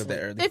 I can't wake up that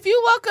early. if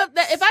you woke up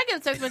if I get a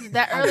text message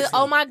that early,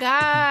 oh my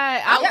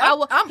god,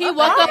 he I'm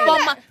woke up up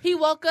on on he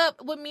woke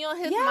up with me on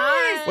his Yes.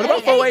 mind. What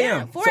about 4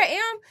 a.m.? 4 a.m.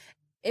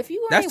 If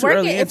you That's ain't too early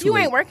working, and if you too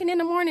ain't late. working in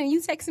the morning,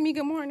 you texting me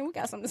good morning. We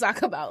got something to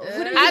talk about.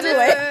 What are you I doing?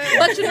 just,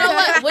 but you know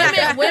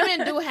what?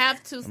 Women do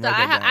have to stop.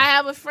 write that down. I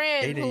have a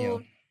friend 8 who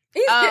a.m.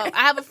 I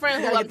have a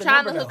friend who gotta I'm get the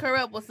trying to number, hook her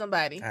up with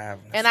somebody, I have-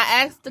 and I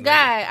asked the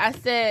guy. I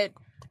said,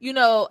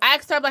 I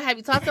asked her like, have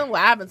you talked to him?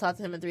 Well, I haven't talked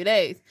to him in 3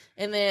 days.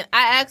 And then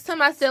I asked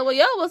him. I said, well,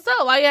 yo, what's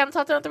up? Why you haven't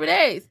talked to him in 3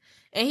 days?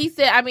 And he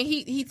said, I mean,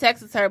 he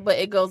texts her, but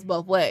it goes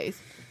both ways.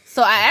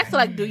 So I asked her,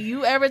 like, do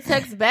you ever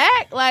text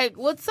back? Like,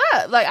 what's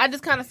up? Like, I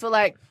just kind of feel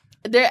like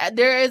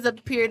there is a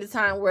period of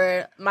time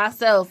where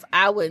myself,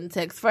 I wouldn't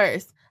text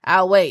first.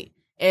 I'll wait.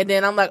 And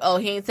then I'm like, oh,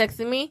 he ain't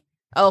texting me?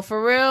 Oh,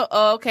 for real?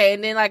 Oh, okay.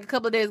 And then like a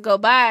couple of days go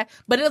by.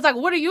 But it was like,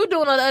 what are you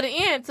doing on the other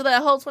end till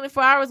that whole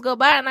 24 hours go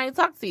by and I ain't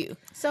talk to you?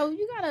 So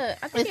you gotta,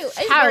 I think It's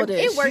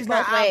it works She's both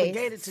not ways.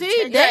 obligated to See,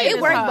 check that in.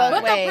 It works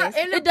both ways.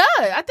 It does.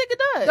 I think it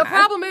does. The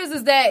problem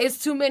is that it's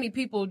too many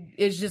people.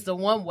 It's just a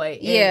one way.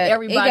 And Yeah, it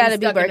everybody's gotta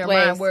be stuck in both their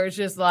ways. mind where it's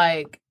just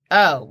like,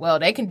 oh, well,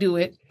 they can do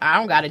it. I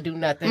don't got to do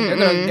nothing.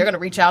 They're gonna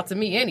reach out to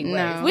me anyway.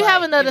 No. We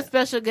have another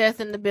special guest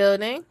in the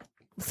building.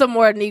 Some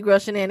more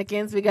Negro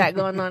shenanigans we got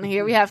going on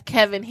here. We have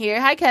Kevin here.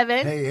 Hi,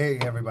 Kevin. Hey,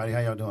 everybody. How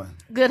y'all doing?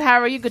 Good. How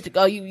are you? Good to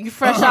go. You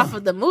fresh off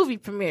of the movie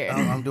premiere.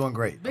 I'm doing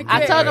great.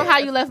 I told him how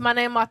you left my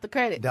name off the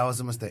credit. That was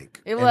a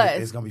mistake. It And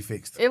was. It's going to be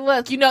fixed. It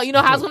was. You know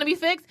how it's going to be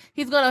fixed?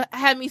 He's going to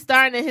have me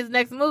starring in his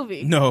next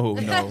movie. No.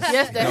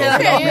 Yes, the hell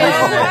he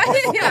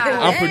is.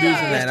 I'm producing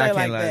that. I Straight like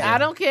can't lie. that. I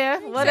don't care.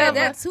 Whatever.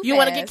 that too You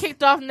want to fast. get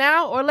kicked off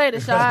now or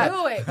later, Shad?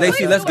 Do it.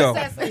 Lacey, let's go.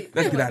 Cecily.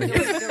 Let's get out of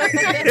here.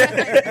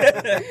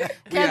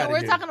 Kevin, outta we're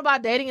here. talking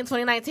about dating in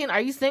 2019.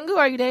 Are you single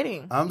or are you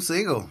dating? I'm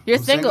single. You're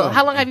I'm single.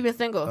 How long have you been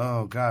single?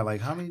 Oh, God.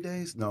 Like, how many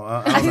days? No,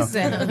 I don't know.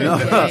 said No.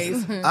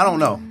 days. I don't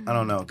know.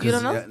 'Cause, You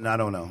don't know? No, I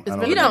don't know. It's I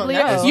been You a don't couple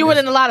years. know. You were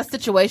in a lot of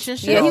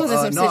situations. Yeah, he was in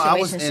some no, I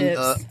was in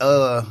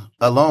situationships.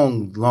 a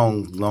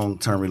long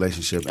term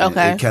relationship. And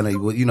Okay. It kind of,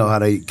 you know how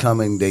they come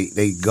and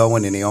they go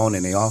in and they on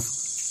and they off.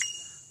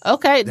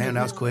 Okay. Damn,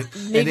 that was quick.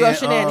 Negro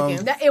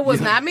shenanigans. It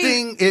was not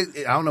me.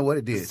 I don't know what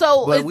it did.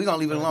 So but is- we're gonna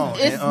leave it alone.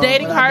 Is And,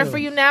 dating what I hard do- for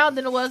you now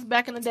than it was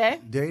back in the day?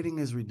 Dating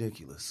is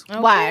ridiculous.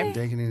 Why?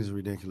 Dating is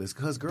ridiculous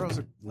because girls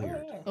are weird.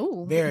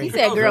 Ooh, Very. he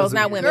said girls,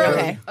 not women. Girls.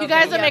 Okay. You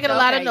guys are yeah, making a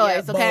lot of okay,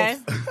 noise, yeah, okay?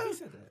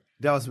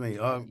 That was me.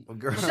 Girl.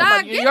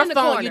 Shad, Your get in the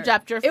phone, corner. you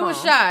dropped your It was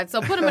phone. Shad,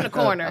 so put him in the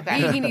corner.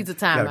 He needs a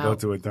Gotta go timeout.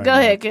 to it. Go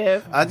ahead,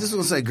 Kev. I just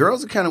want to say,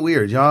 girls are kind of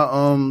weird,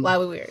 y'all. Why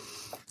we weird?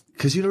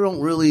 Because you don't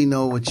really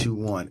know what you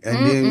want,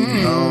 and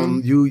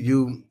then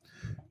you.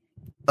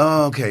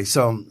 Okay,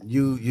 so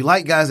you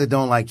like guys that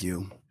don't like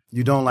you.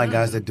 You don't like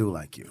guys that do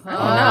like you. Oh, no,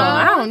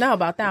 I don't know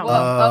about that one.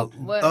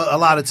 A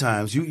lot of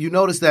times you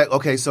notice that.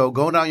 Okay, so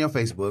go down your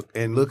Facebook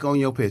and look on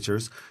your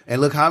pictures and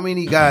look how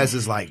many guys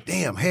is like,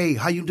 damn, hey,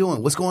 how you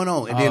doing? What's going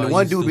on? And then the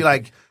one dude be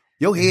like,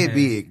 your head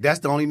big. That's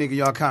the only nigga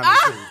y'all comment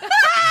to.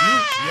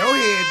 Your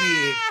head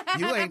big.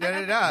 You ain't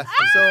da-da-da.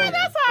 So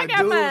that's how I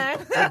got mine.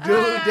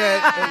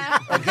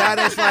 a guy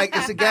that's like,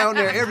 it's a guy on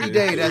there every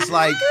day that's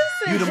like,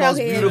 you the Your most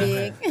head beautiful.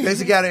 big.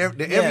 There's a guy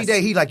that every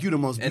day he like, you the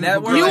most And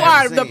beautiful that girl You works. I've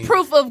are ever the seen.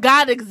 proof of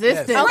God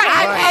existence. Yes. I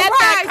had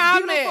that Right.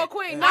 comment. Beautiful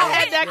queen. I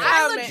had that I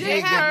comment. legit He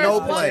ain't had get no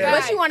one play. guy.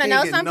 But you want to He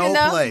know get something, no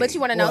though? play. But you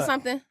want to know What?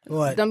 something?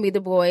 What? It's going to be the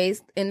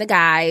boys and the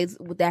guys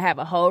that have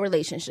a whole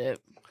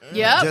relationship.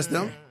 Yep. Just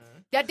them?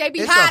 That they be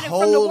It's a hiding from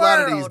the whole world.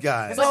 lot of these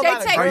guys. But they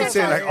take Are you pictures.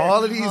 saying like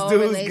all of these Whole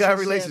dudes got relationship.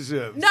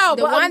 relationships? No,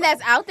 The but one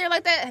that's out there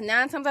like that,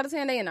 9 times out of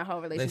 10, they in a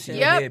whole relationship.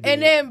 Yeah, Yep, big.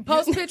 and then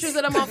post pictures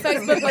of them on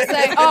Facebook and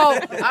say, "Oh,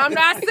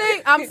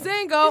 I'm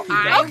single.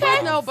 I ain't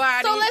with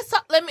nobody." So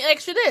let me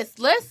ask you this.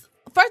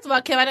 First of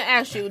all, Kim, I didn't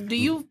ask you. Do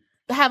you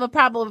have a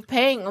problem with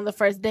paying on the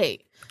first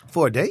date?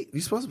 For a date?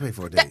 You're supposed to pay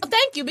for a date.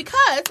 Thank you,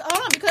 because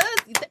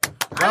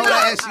Why would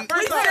I ask you?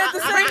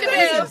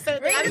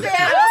 ring the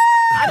bell.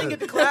 I didn't get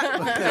the clap.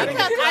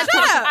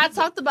 I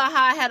talked about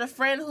how I had a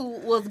friend who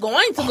was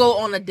going to go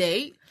on a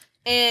date,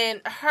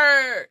 and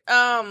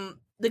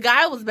the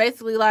guy was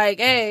basically like,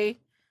 "Hey,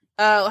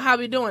 how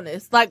we doing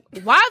this?" Like,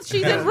 why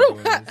she just rude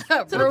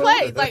to the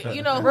place? Like, Well,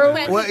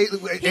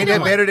 ain't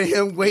that better than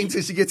him waiting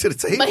till she get to the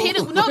table? But he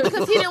didn't. No,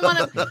 because he didn't want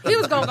to. He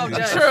was gonna go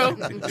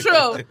judge.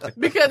 True.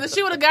 Because if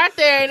she would have got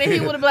there and then he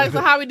would have been like, "So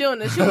how we doing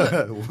this?"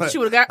 She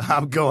would have got.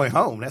 I'm going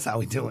home. That's how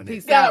we doing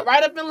it. Got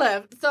right up and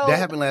left. So That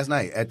happened last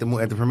night at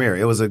the premiere.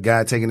 It was a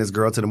guy taking this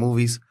girl to the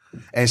movies,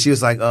 and she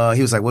was like,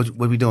 he was like, what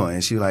we doing?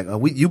 And she was like,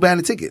 you buying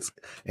the tickets?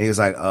 And he was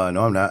like,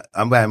 no, I'm not.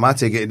 I'm buying my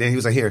ticket. And then he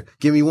was like, here,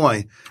 give me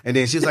one. And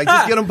then she was like,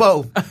 just get them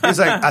both. He was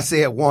like, I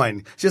said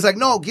one. She was like,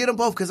 no, get them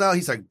both, because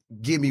he's like,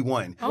 give me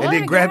one. And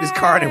then my grabbed his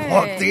card and God.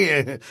 walked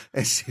in,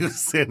 and she was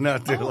sitting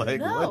out there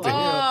like, what the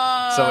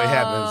hell? So it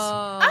happens.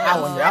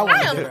 I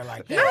wouldn't do her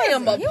like that. I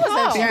am He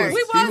was in church.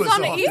 we He was was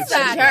on the off east the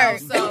side.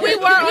 church. though, so we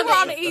were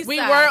on the east. side. We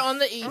were on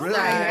the east Really?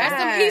 side.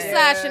 That's some east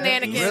side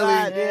shenanigans. Really?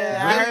 Yeah,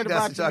 I Really? heard That's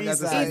about what y'all the got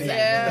east to side. say.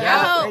 Yeah.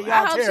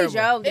 I hope she terrible.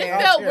 drove It there.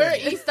 felt we're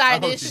east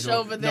side-ish she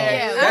over drove.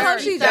 there. I hope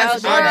she East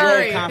does. side I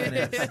Missouri. drove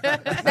confidence.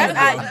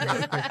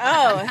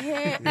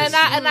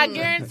 And I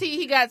guarantee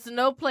he got to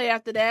no play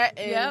after that.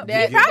 And Yep.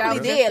 that, He probably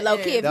that did, low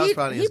was key. it. That was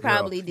probably He his girl.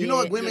 probably did. You know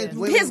what? Women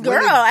His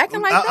girl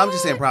acting like I'm that?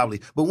 just saying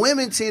probably, but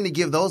women tend to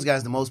give those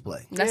guys the most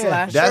play. That's a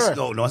lie. That's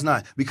Sure. no, it's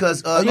not,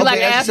 because you like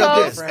ask yourself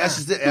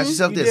assholes? this. Ask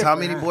yourself this. How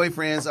many different.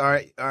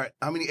 boyfriends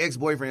how many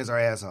ex-boyfriends are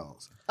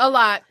assholes? A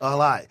lot.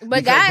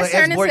 But guys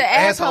turn into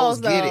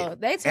assholes, get though.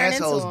 it. They turn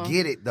assholes into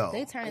get it, though.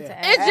 They turn into It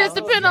assholes. just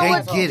depends on They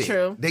what's get it.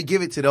 true. They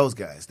give it to those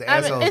guys. The I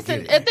assholes mean, get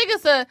it. I think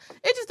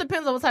it just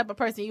depends on what type of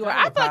person you are.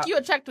 I feel like you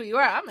attract who you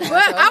are. I'm an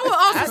But asshole. I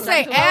will also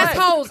say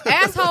attract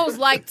assholes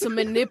like to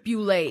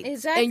manipulate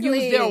Exactly. and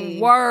use their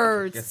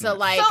words to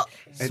like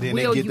And then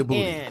they wheel get you the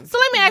booty. in. So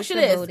let me ask you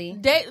With the this.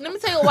 booty. Let me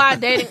tell you why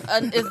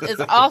dating is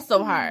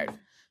also hard.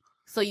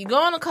 So you go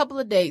on a couple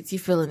of dates, you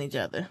feeling each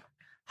other.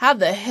 How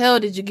the hell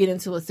did you get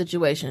into a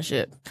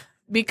situationship?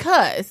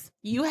 Because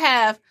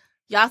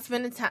y'all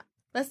spending time.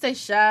 Let's say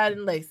Shad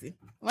and Lacey.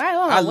 Right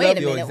on. I Wait love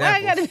a your minute. Why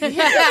I gotta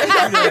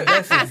examples.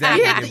 That's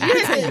exactly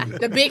You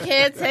hit the big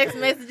head text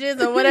messages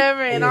or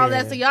whatever and all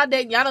that. So y'all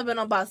dating. Y'all done been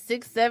on about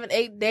 6, 7,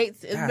 8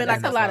 dates. It's God, been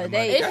that's like a lot of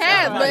dates. It That's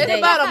has, a lot but of it's dates.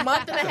 about a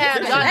month and a half.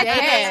 Y'all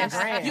That's dating.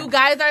 grand. You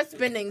guys are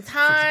spending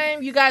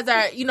time. You guys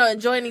are,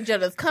 enjoying each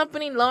other's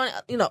company,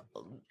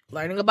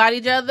 learning about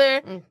each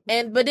other.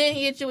 But then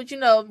he hit you with,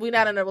 we're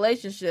not in a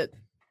relationship.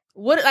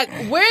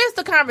 Where's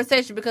the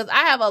conversation? Because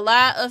I have a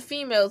lot of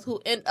females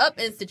who end up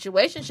in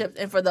situationships,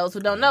 and for those who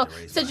don't know,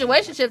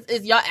 situationships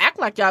is y'all act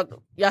like y'all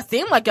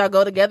seem like y'all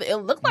go together. It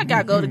look like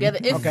y'all go together.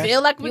 It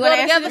feel like we You go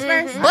wanna answer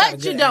together, this first?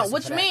 but you don't.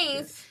 Which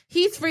means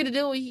he's free to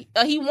do what he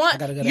want.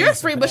 got a good You're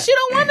answer free, for but that. she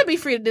don't want to be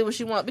free to do what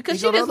she want because He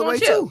she go the just other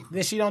wants way, you. too.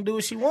 Then she don't do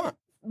what she want.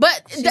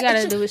 But She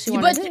gotta do what she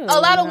wanna But do, a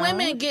lot of you know?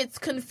 women gets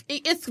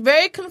it's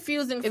very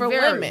confusing for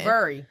women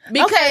Very.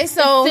 because Okay,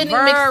 so- it's sending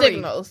mixed Very.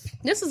 signals.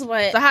 This is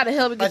what. So how the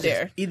hell we get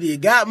there? Either you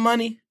got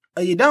money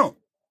or you don't.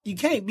 You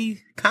can't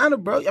be kind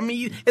of broke. I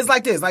mean, it's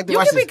like this. Like You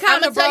watch can be this.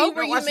 kind I'ma of tell you broke.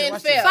 where you Watch this, men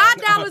watch this. fail.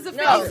 $5 a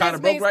No. piece Kinda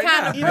broke means right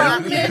kind now.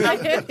 of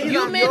Either broke.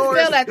 You men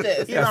fail at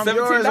this. Either I'm $17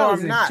 yours or I'm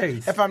in not.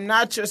 Chase. If I'm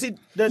not yours, see,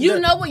 You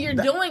know what you're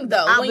doing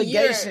though.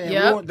 obligation.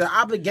 Yep. The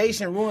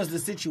obligation ruins the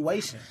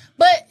situation.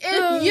 But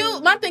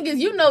if my thing is,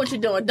 you know what you're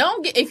doing.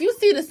 If you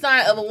see the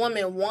sign of a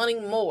woman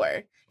wanting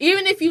more,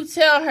 even if you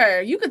tell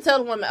her, you can tell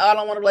the woman, "Oh, I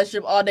don't want a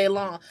relationship all day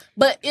long."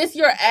 But it's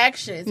your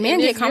actions. Men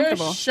and get if you're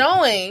comfortable.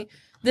 showing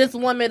this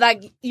woman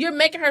like you're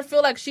making her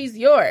feel like she's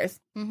yours,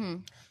 Mm-hmm.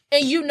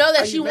 and you know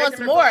that Are she you wants making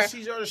her feel more. like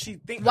she's yours or she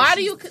think Why that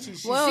do you?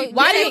 Well,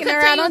 Why do you taking her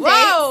out continue? on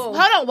dates.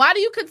 Hold on. Why do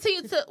you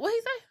continue to? What he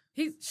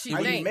say? She Are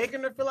you thinks.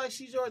 making her feel like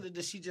she's yours or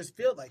does she just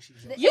feel like she's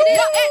yours? You No,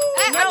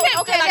 I can't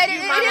okay, feel like it you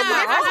is a mine.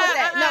 difference with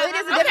that. No, it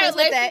is a Okay, difference with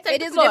Lacey, that. take It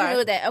the is a floor. difference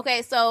with that.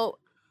 Okay, so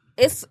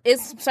it's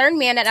certain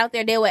men that out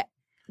there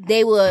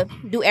they will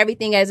do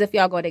everything as if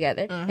y'all go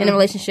together in a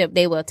relationship.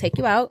 They will take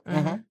you out.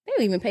 They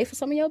will even pay for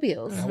some of your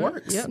bills. That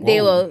works. Yep.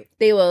 They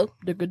will.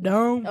 The good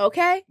dome.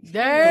 Okay.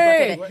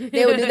 Dang.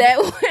 They will do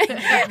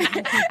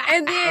that.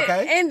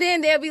 and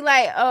then they'll be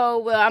like, "Oh,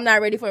 well, I'm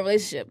not ready for a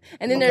relationship."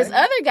 And then there's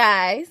other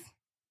guys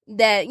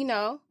that,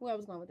 where I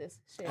was going with this.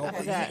 Shit, I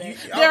forgot.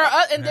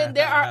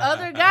 There are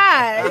other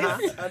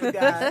guys. Other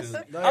guys.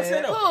 Go I'm saying,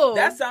 ahead. no,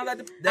 that sounds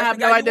like I that's have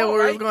the no guy idea you want,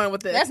 where right? we're going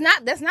with this.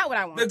 That's not what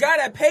I want. The guy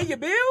that pay your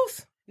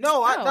bills?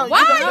 No, Why? that's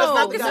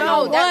not the It's guy you no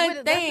want.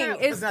 one thing.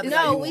 That's not the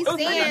guy No, you we want.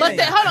 stand. But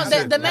hold on,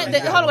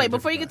 That's hold on, wait.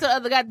 Before you get to the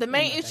other guy, the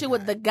main issue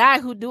with the guy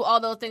who do all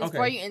those things Okay.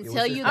 for you and Yeah,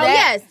 tell what's you it? Oh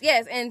that.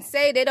 yes, and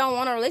say they don't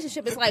want a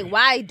relationship. It's like,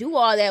 why do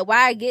all that?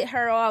 Why get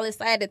her all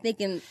excited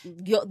thinking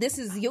this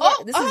is yours,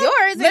 and let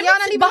y'all me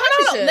not t- even but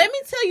hold on, relationship? let me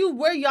tell you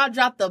where y'all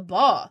dropped the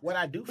ball. What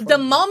I do for The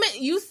you. moment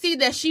you see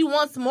that she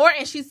wants more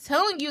and she's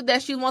telling you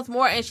that she wants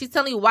more and she's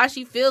telling you why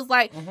she feels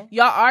like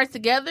y'all are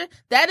together,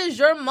 that is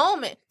your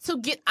moment to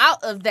get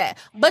out of that.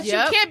 But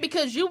Yep. you can't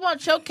because you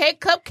want your cake,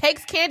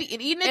 cupcakes, candy,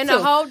 and eating it In too.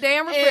 the whole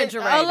damn And,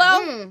 refrigerator.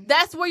 hello?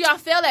 That's where y'all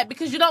fail at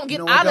because you don't get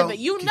You know out what, of though? it.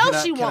 You Can know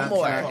I- she can want I-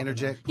 more. Can I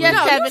interject? Yes,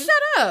 No, Kevin. you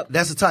shut up.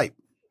 That's the type.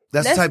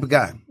 That's the type of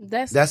guy.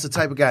 That's the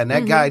type of guy. And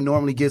that guy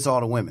normally gets all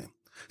the women.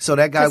 So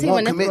that guy 'Cause he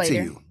won't commit to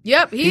manipulator. you.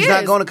 Yep, He's is.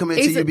 not going to commit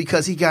to He's you a-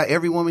 because he got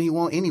every woman he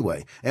want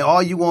anyway. And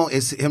all you want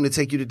is him to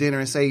take you to dinner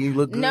and say you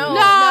look good. No, No,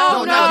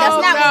 that's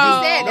not what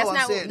he said. No, That's I'm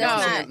not. saying, That's no, I'm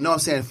not. saying, no, I'm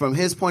saying from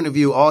his point of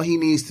view, all he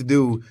needs to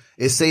do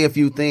is say a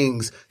few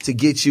things to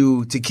get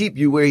you to keep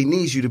you where he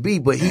needs you to be.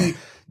 But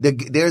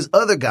there's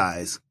other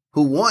guys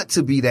who want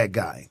to be that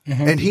guy,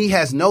 and he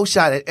has no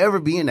shot at ever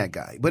being that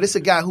guy. But it's a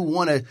guy who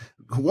want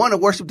to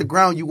worship the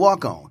ground you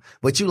walk on.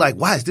 But you like,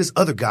 why is this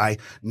other guy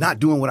not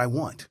doing what I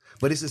want?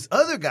 But it's this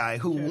other guy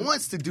who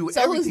wants to do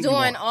So everything who's you doing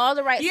want. all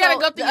the right? You so gotta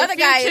go through the your other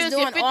guy Futures, is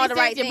doing your 50 all the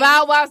right Cents, your things.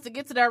 Bow Wows to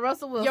get to that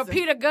Russell Wilson. Your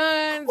Peter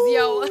Guns, There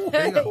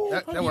you go.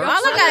 That All works.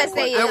 I gotta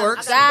say That is,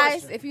 works.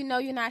 guys, if you know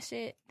you're not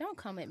shit, don't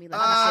come at me like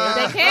They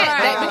I'm shit.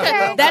 can't.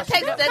 Okay. That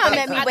takes Don't come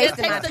at me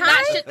wasting my the time.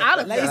 not shit out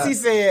of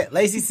them.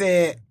 Lacey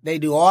said they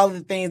do all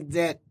the things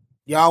that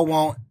y'all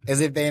want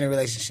as if they're in a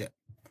relationship.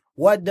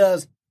 What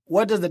does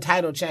the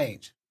title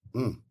change?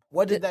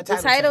 What did that The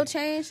title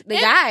change?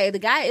 The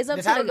guy is up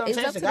The to title the don't is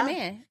change up the to the guy.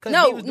 man. 'Cause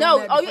No, he was doing no.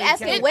 that Oh, you before he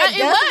asking came. what It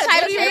does was. the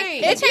title What do you change?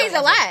 mean? It changed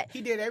a lot.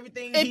 He did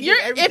everything. If He you're-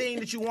 did everything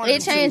that you wanted.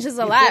 It him changes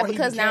to a lot before he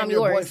because now became I'm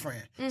your yours.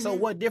 boyfriend. So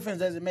what difference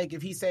does it make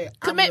if he say I'm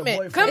Commitment.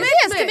 your boyfriend? It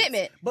is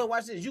commitment. But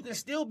watch this. You can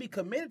still be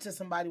committed to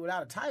somebody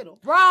without a title.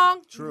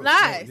 Wrong. True.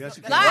 Lies. Yes,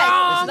 you can.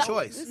 Lies. It's a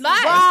choice.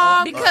 Lies.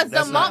 Wrong. Because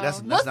That's the not- moment,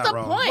 that's what's not the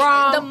wrong. point?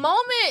 Wrong. The That's not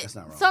moment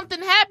wrong.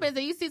 something happens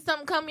and you see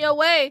something come your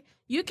way,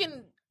 you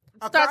can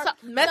start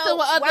messing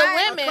with other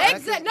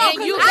women, No,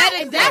 and you that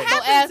that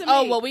example as,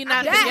 oh, well, we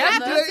not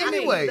together.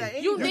 Anyway,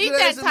 You need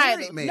that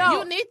title. No,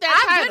 You need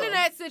that title. I've been in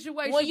that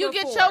situation When you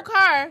get before. your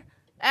car,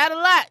 add a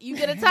lot, you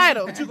get a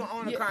title. But you can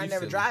own a car and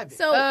never drive it.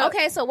 So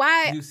okay, so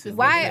why are men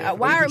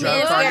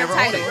scared of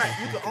titles?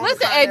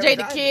 Listen, AJ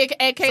the Kid,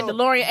 AK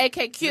DeLorean,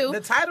 AKQ. The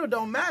title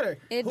don't matter.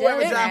 It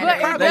Whoever does. drives But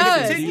the car, it they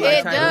does. continue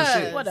It that does.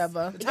 title.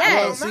 Whatever.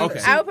 Yes, Okay.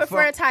 I would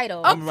prefer a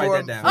title. I'm gonna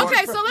write that down.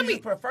 Okay, so let me. You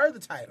prefer the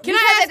title. Can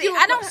I ask you?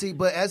 I don't. See,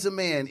 but as a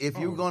man, if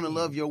you're going to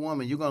love your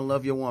woman, you're going to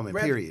love your woman.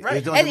 Right, Period. right.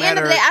 It doesn't At the end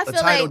of matter. the day, I A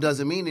feel title like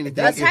doesn't mean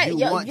anything. A If title,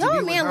 you want to y'all be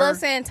with men her, love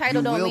saying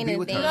title you don't will mean be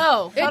with anything. her.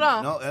 No, hold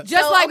on. No,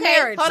 Just So, like okay,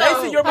 marriage. hold Lacey,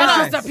 on, your hold bitch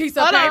on. is a piece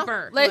of Hold on.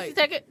 paper. Let's Like,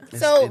 take it.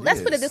 So It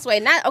let's put it is. this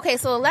way.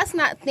 So let's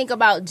not think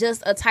about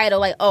just a title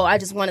like, oh, I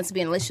just wanted to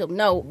be in a relationship.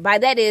 No, by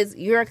that is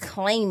you're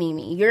claiming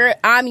me.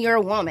 I'm your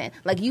woman.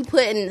 Like you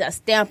putting a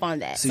stamp on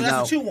that. See, So that's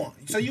now, what you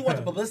want. So you want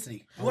the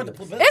publicity. You want the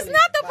publicity. It's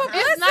not the behind-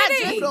 publicity. It's not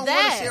you just don't want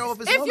that. to share off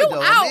his If woman, you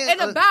though. out A man-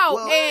 and about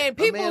well, and a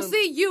people man-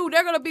 see you,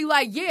 they're gonna be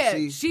like, yeah,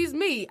 See- she's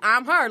me,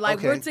 I'm her. Like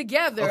Okay. we're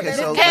together. Okay,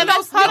 so Candace, There's no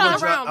hold sneaking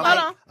on, around. hold Like,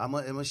 on. I'm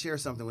gonna share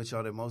something with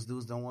y'all that most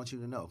dudes don't want you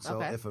to know. So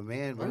Okay. if a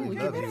man really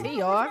loves you, See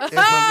y'all. if a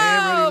man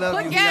really Oh, loves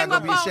put you, he's not game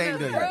gonna be up on ashamed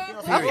of it. you.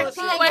 Period. Wait,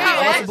 I want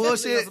hold some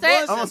bullshit.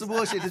 Say- I want some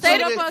bullshit. Say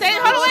it, hold on,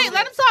 wait,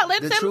 let him talk.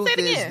 Let him The say truth it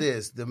is again.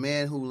 this: the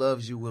man who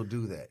loves you will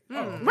do that.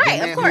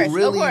 Right, of course,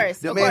 really, of course,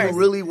 the of man course. who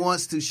really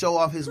wants to show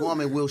off his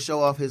woman will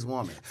show off his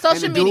woman.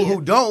 Social and the media. dude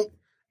who don't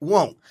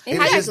won't.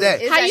 And it's just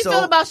that. Exactly. How you So-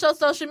 feel about your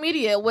social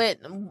media with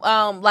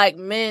like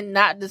men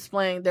not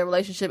displaying their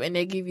relationship and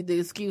they give you the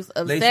excuse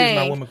of Lacey is saying,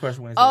 my woman crush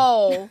Wednesday.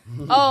 oh,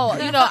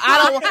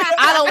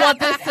 I don't want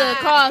this to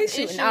cause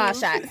issues all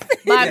shots.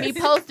 by me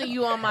posting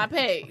you on my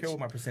page. I don't care what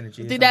my percentage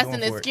is. Think I'm that's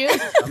going an for it.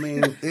 excuse? I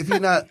mean,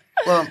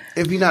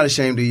 if he's not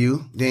ashamed of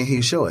you, then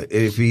he'll show it.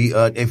 If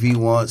he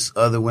wants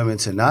other women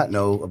to not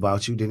know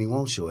about you, then he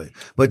won't show it.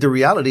 But the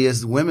reality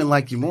is, women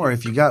like you more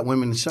if you got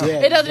women to show.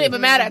 Yeah. It doesn't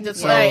even matter at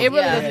this point. It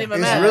really doesn't even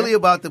It's matter. really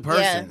about the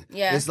person.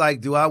 Yeah. It's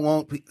like, do I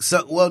want?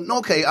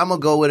 Okay, I'm gonna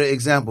go with an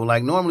example.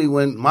 Like normally,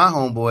 when my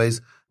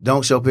homeboys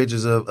don't show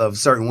pictures of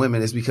certain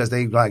women, it's because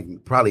they like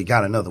probably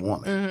got another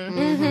woman.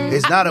 Mm-hmm.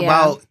 It's not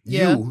about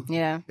Yeah. you.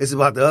 Yeah. It's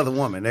about the other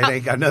woman. That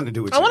ain't got nothing to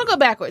do with I you. want to go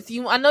backwards.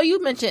 I know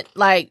you mentioned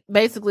like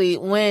basically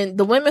when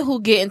the women who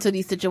get into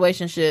these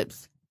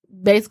situationships,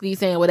 basically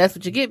saying, well, that's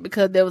what you get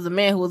because there was a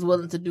man who was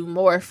willing to do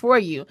more for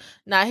you.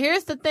 Now,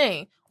 here's the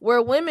thing: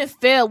 where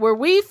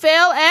we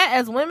fail at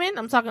as women,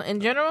 I'm talking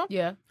in general.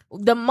 yeah.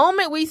 The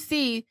moment we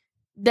see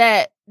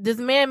that this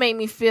man made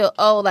me feel,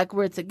 oh, like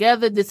we're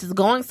together, this is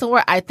going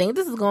somewhere, I think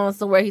this is going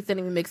somewhere, he's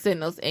sending me mixed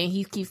signals, and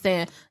he keeps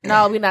saying,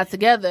 no, we're not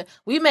together.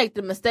 We make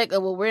the mistake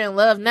of, well, we're in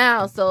love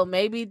now, so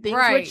maybe things will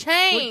Right.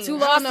 change. We're too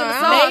lost in the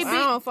sauce. I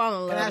don't fall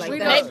in love Can I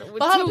like ask that. you-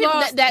 But hold on, Too people,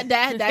 lost that in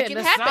can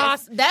the happen.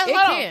 sauce. That It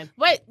hold can. on.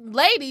 Wait,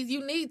 ladies,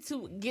 you need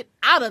to get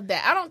out of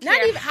that. I don't Not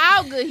care even-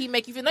 how good he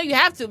make you feel. No, you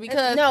have to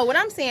because No, what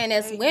I'm saying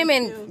is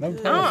women, I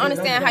don't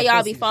understand how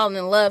y'all be falling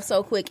in love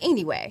so quick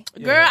anyway.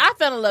 girl, I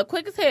fell in love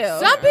quick as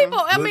hell. Some people,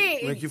 I Look,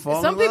 mean, make you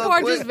fall some in people love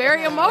are quick. just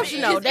very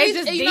emotional. They It's-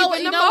 just you deep know,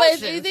 in you know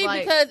emotions. it's easy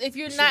Like, because if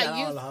you're not got all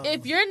used, the hoes.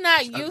 if you're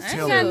not used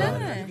Tell to, me got about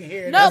none. it. You can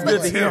hear it. No, That's but-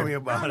 good to Tell hear. me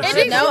about It it.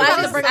 is- No,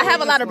 I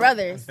have a lot of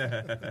brothers.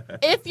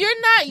 if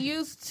you're not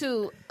used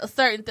to a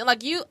certain thing,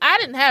 like I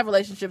didn't have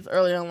relationships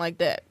early on like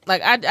that.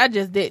 Like I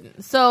just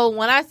didn't. So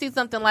when I see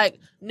something like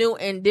new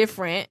and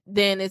different,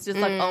 then it's just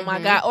like, oh my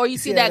God. Or you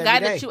see see that that guy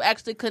every that day. you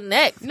actually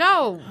connect.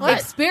 no What?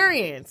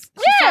 experience.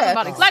 She's talking Yeah,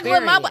 about like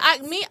with my,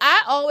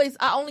 experience.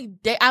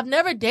 I've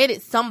never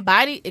dated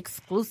somebody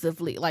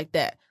exclusively like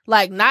that.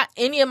 Like not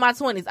any of my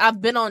 20s.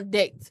 I've been on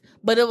dates,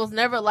 but it was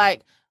never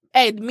like,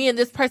 hey, me and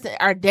this person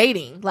are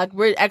dating. Like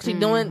we're actually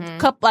doing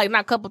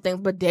not couple things,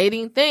 but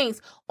dating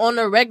things on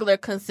a regular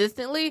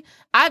consistently.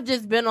 I've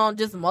just been on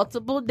just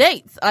multiple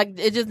dates. Like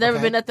it just never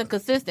been nothing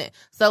consistent.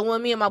 So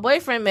when me and my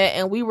boyfriend met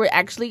and we were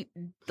actually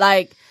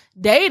like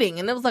dating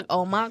and it was like,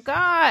 oh my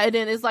God. And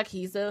then it's like,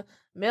 he's a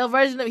male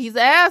version of he's an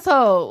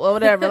asshole or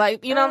whatever.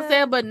 Like, you know what I'm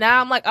saying? But now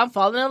I'm like, I'm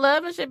falling in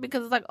love and shit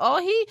because it's like,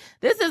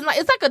 this is not,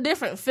 it's like a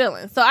different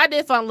feeling. So I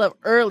did fall in love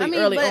early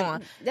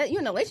on. That,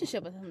 you're in a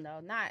relationship with him though,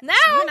 not Now,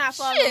 you're not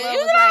falling in shit, love you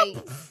with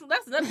know, like.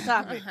 that's another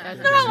topic.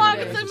 You know how long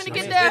it took me to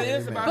get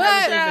there? but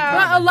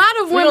a lot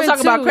of We're women gonna talk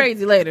too, about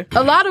crazy later.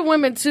 a lot of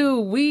women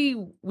too,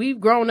 we've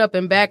grown up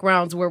in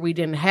backgrounds where we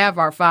didn't have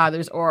our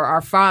fathers or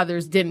our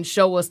fathers didn't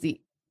show us the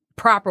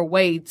proper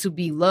way to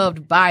be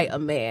loved by a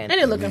man. And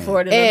they're looking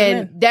forward to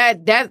And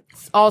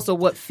that's also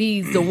what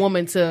feeds the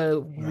woman to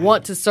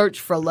want to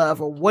search for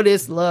love, or what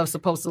is love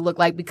supposed to look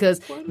like, because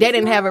they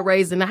didn't have it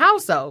raised in the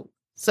household.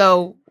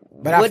 So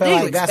But I what feel do you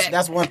like expect?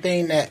 that's one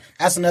thing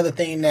that's another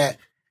thing that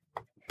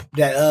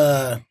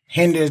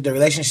hinders the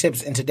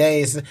relationships in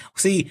today's.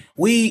 See,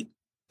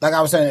 like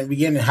I was saying at the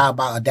beginning, how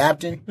about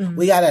adapting?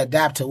 We got to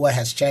adapt to what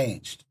has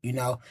changed, you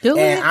know. Do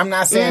and we? I'm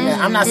not saying that.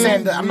 I'm not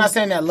saying that. I'm not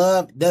saying that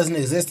love doesn't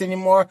exist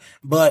anymore.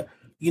 But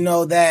you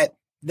know that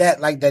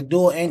like that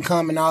dual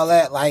income and all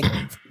that. Like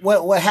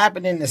what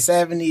happened in the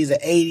 70s, the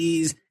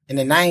 80s, and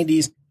the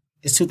 90s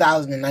is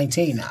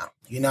 2019 now.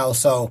 You know,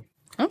 so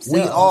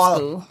we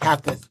all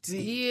have to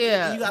see.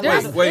 Yeah. You gotta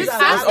There's wait,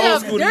 some old stuff,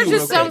 school to there's you,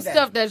 just okay. some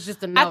stuff that's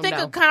just a no. I think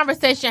a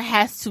conversation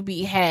has to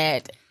be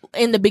had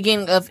in the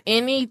beginning of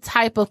any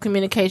type of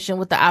communication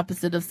with the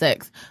opposite of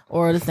sex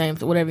or the same,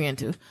 whatever you're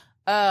into.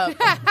 Men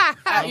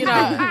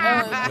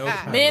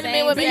and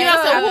men, women,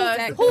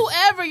 so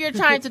whoever you're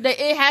trying to date,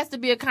 it has to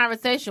be a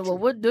conversation. Well,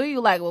 what do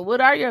you like? Well,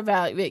 what are your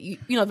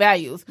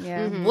values?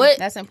 Yeah, What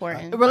that's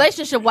important.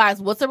 Relationship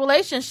wise, what's a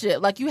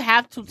relationship? Like, you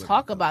have to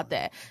talk about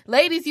that.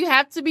 Ladies, you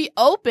have to be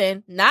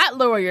open, not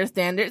lower your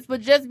standards,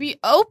 but just be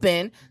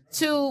open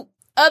to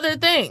other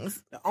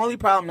things. The only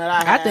problem that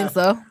I have think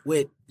so.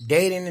 with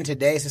dating in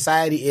today's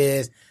society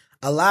is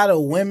a lot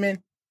of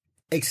women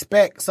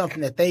expect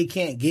something that they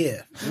can't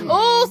give.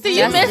 Oh, see, you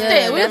That's missed good.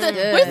 it. That's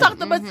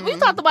good. We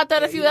talked about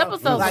that a few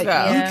episodes Like,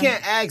 ago. you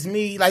can't ask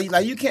me, like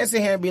you can't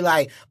sit here and be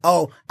like,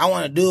 oh, I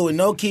want to do it with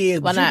no kids,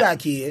 but Why you not? got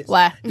kids.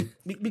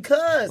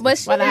 Because But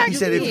she got You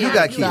said if you kids.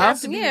 got kids. You have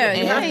to be, Yeah,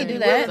 you you have can't to do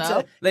be that.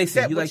 willing to Lacey,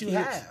 accept you what like you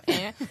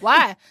kids? have.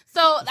 why? So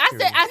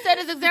I said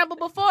this example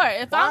before.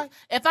 If I'm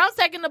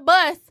taking the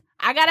bus,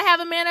 I gotta have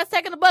a man that's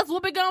taking the bus.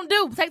 What we gonna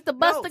do? Take the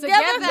bus together?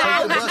 Take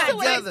the bus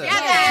together.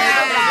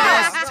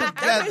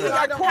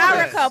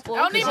 Power couple. I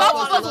don't need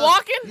both of us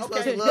walking.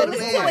 Okay, love the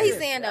Listen to what he's man.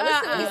 saying, though.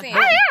 Listen to what he's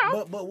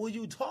saying. But will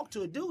you talk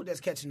to a dude that's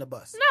catching the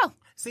bus? No.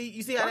 See,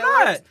 you see how Why that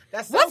not? works?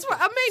 That's What's selfish.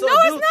 wrong? I mean, So no, a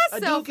it's dude, not a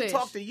dude selfish. can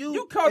talk to you,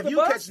 You caught if the you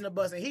bus? catching the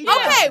bus and he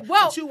Okay, not.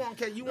 well- But you won't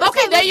catch. You won't Okay,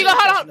 catch there you go. him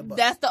catching Hold the on. bus.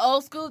 That's the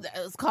old school.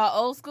 It's called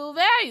old school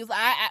values.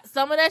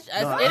 Some of that.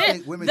 I It think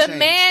is. women The change.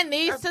 man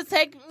needs to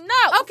take.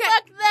 No. Okay,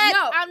 Fuck that.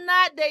 no. I'm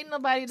not dating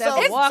nobody that's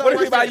So- walking. What if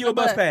we buy taking you a the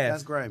bus pass?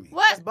 That's grimy.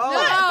 What? bold. No.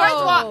 First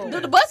of all, do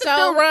the buses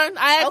still run?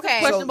 I asked Okay.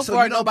 the question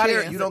before. you don't Nobody care.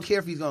 answered. You don't care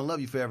if he's gonna love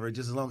you forever,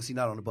 just as long as he's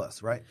not on the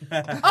bus, right?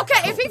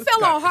 Okay, if he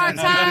fell on hard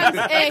times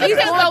and he's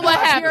Depends going on what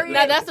through a happened. period-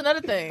 Now that's another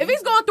thing. If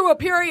he's going through a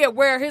period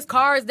where his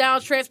car is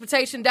down,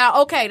 transportation down,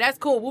 okay, that's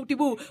cool,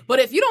 whoop-de-woo. But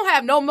if you don't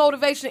have no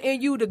motivation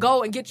in you to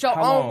go and get your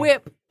How own long?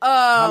 whip,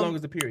 How long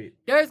is the period?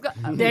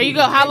 there you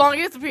go. How long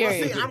is the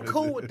period? See, I'm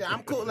cool with that.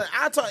 I'm cool. Like,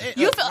 I talk.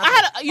 You feel,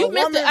 you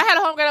missed it. I had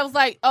a homegirl that was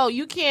like, "Oh,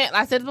 you can't."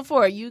 I said it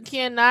before. You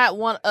cannot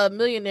want a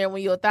millionaire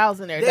when you're a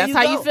thousandaire. That's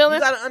how you feeling. You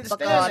gotta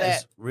understand Fuck all that.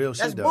 that. Real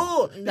That's shit though.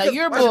 bull. No,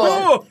 you're Watch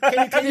bull.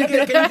 this. Can you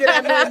get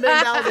that $1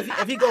 million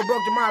if he go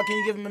broke tomorrow? Can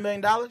you give him $1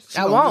 million? She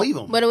I gonna won't. leave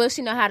him. But will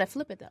she know how to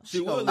flip it, though? She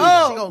will.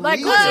 Oh, She gonna like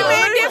leave Gucci him.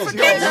 Mane did She for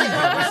gonna leave Kendrick. him.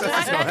 That's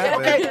what's gonna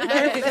happen. Okay,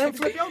 let him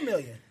flip your $1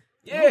 million.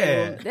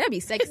 Yeah. That'd be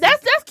sexy.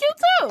 That's cute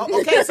too.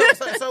 Okay,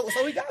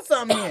 so we got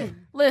something here.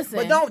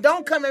 Listen, But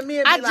don't come at me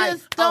and be I like,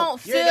 just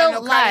don't you ain't got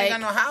feel no car, you ain't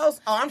like- got no house.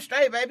 Oh, I'm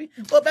straight, baby.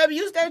 Well, baby,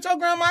 you stay with your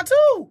grandma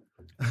too.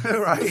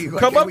 Right.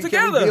 Come up Can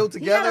together. we build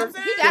together? You know what I'm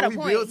saying? He got a Can we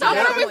point. build So so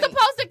where together? are we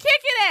supposed to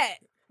kick it at?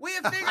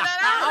 We'll figure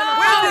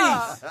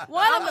that out.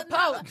 One of the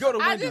post. Go to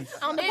I Wendy's.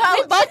 just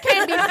we both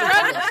can't be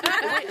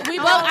struggling. We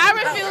both. I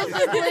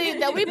refuse to believe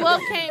that we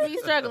both can't be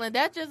struggling.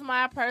 That's just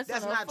my personal.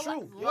 That's not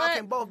true. Y'all What?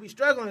 can both be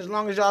struggling as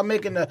long as y'all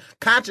making a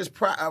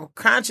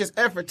conscious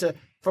effort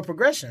for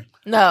progression.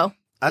 No,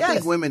 I Yes.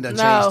 think women done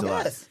No. changed a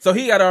lot. Yes. So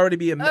he got to already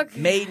be a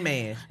made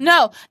man.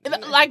 no.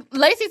 Like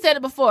Lacey said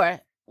it before.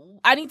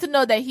 I need to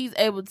know that he's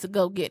able to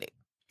go get it.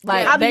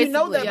 Like, How do you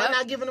know that basically, by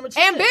not giving him a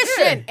chance?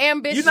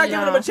 ambition. You're not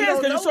giving him a chance don't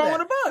because you know saw him that. on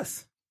the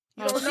bus.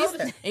 You don't know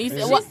that. And, you said,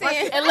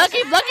 and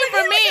lucky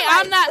for me,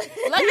 I'm not.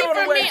 Lucky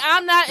for me,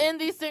 I'm not in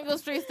these single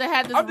streets to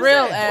have this I'm just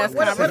real saying, ass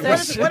What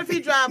conversation. if he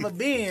drive a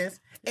Benz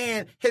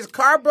and his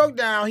car broke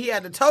down? He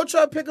had the tow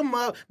truck pick him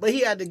up, but he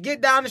had to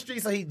get down the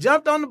street, so he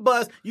jumped on the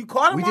bus. You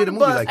caught him We on did the a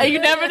movie bus. like that. And you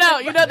never know.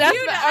 You know that's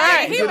all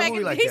right. He did a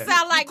movie like that.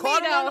 sound like me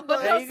caught him on though. the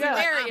bus. There you go.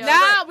 Scenario.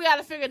 Now we got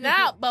to figure it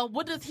out. But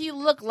what does he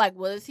look like?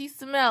 What does he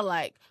smell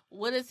like?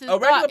 What is his A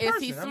regular thought? Is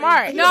person. he I mean,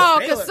 smart? No, Taylor.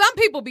 because some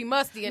people be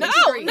musty in the No,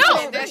 street.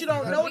 no. But you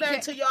don't know that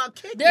until y'all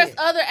kick There's it.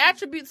 other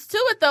attributes to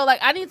it though. Like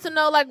I need to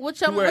know like what's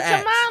your wear mind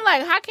hats.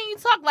 like? How can you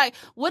talk? Like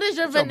what is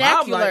your What's your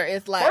mom vernacular? like?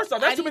 Is like. First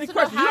off, that's I too need many to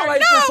questions. know You don't how-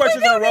 like No, three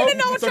questions we in a don't row. need to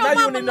know what So your now you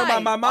mama need to know about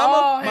like. my mama,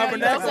 Oh, my hell no.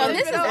 vernacular. So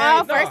this is No.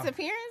 all No. first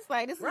appearance?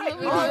 Like, this is what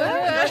we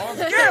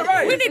Yeah,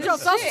 right. We need your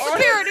social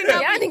security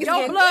Y'all number, niggas your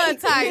getting blood You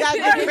type. gotta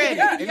get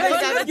ready. You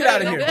gotta Get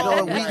out of here. You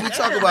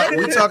know,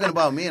 we talking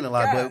about men a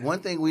lot, but one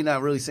thing we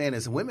not really saying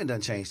is women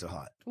done changed a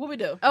lot. What we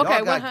do? Okay, Y'all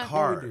got what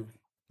hard.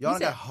 Y'all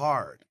got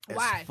hard as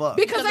Why? fuck.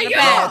 Because of Because of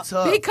y'all. Y'all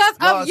tough. Because of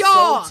so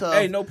y'all. tough.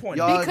 Hey, no point.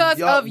 Because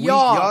of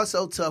y'all. Y'all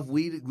so tough.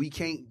 We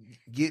can't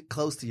get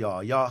close to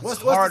y'all. Y'all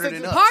What's harder the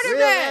than us. Part of Real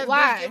that. ass Why?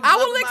 bitch getting I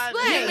will fucked by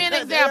explain. Give me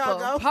an There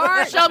y'all example.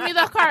 go. Show me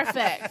the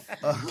Carfax.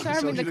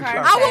 Show me you the car.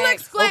 car. I will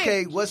explain.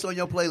 Okay, what's on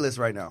your playlist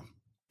right now?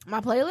 My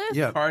playlist.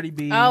 Yeah. Cardi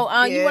B.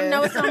 Oh, you want to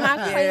know what's on my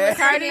playlist?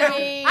 Cardi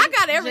B. I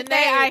got everything.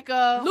 Janae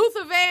Aiko.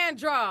 Luther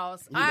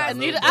Vandross. got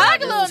Anita, Luther I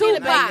like a little Anita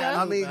Tupac. Baker.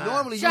 I mean,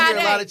 normally you Sade. hear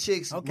a lot of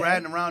chicks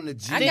riding around the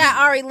G. I got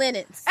Ari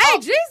Lennox. Hey,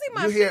 Jeezy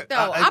my You hear, shit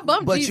though. I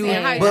bumped but Jeezy you,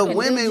 in high but school.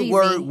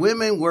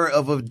 women were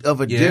of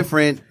a Yeah.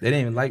 different They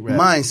didn't even like rap.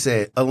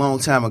 mindset a long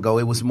time ago.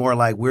 It was more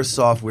like we're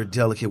soft, we're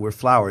delicate, we're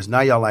flowers.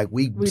 Now y'all like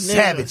we niggas.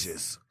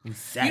 savages.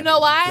 You know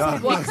why?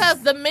 Y'all-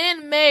 Because the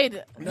men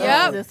made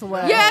Yep. this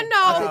way. Yeah, I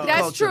no, think the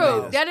that's culture made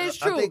true. us. That is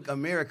true. I think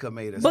America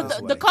made us. But this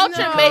the way.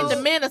 culture No. made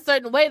the men a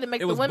certain way to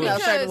make It the was women a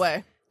Bush. certain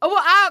way. Well,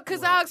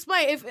 I'll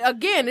explain. If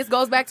again, this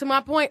goes back to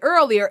my point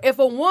earlier. If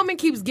a woman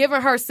keeps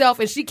giving herself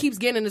and she keeps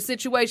getting into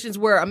situations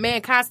where a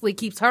man constantly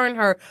keeps hurting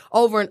her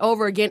over and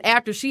over again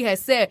after she has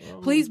said,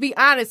 "Please be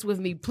honest with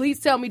me. Please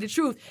tell me the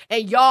truth,"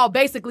 and y'all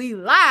basically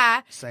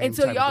lie Same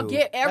until type y'all of dude.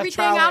 get everything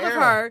trial out and of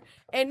error. her.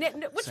 And then,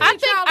 what you I mean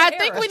think trial I and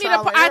think error? we need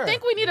trial and I error.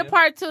 think we need a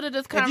part 2 to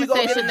this If you go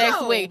get conversation a next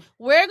job. week.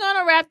 We're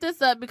gonna wrap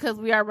this up because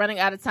we are running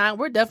out of time.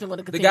 We're definitely going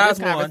to continue guys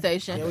this won.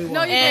 conversation. Yeah, we won.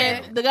 No, you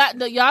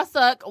And y'all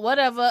suck.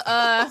 Whatever.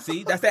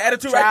 See, that's the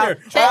attitude Trial- right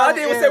there. trial All I and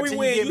did was error say we till you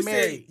win. get You said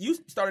married. you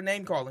started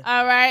name calling.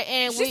 All right,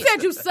 and She we,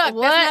 said you suck.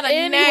 What? That's not a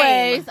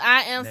Anyways, name.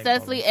 I am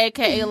Cecily,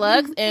 aka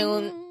Lux,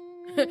 and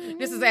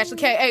This is Ashley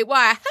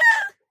K-A-Y.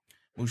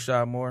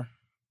 Mushad Moore.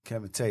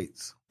 Kevin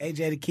Tates.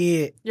 AJ the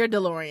Kid. you're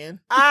DeLorean.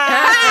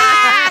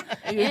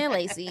 And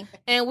Lacey.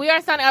 And we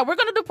are signing out. We're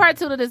gonna do part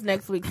 2 to this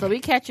next week, so we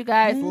catch you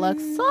guys.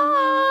 Lux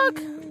suck.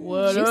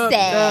 What She up,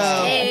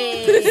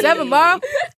 said. dog? 7 Mile.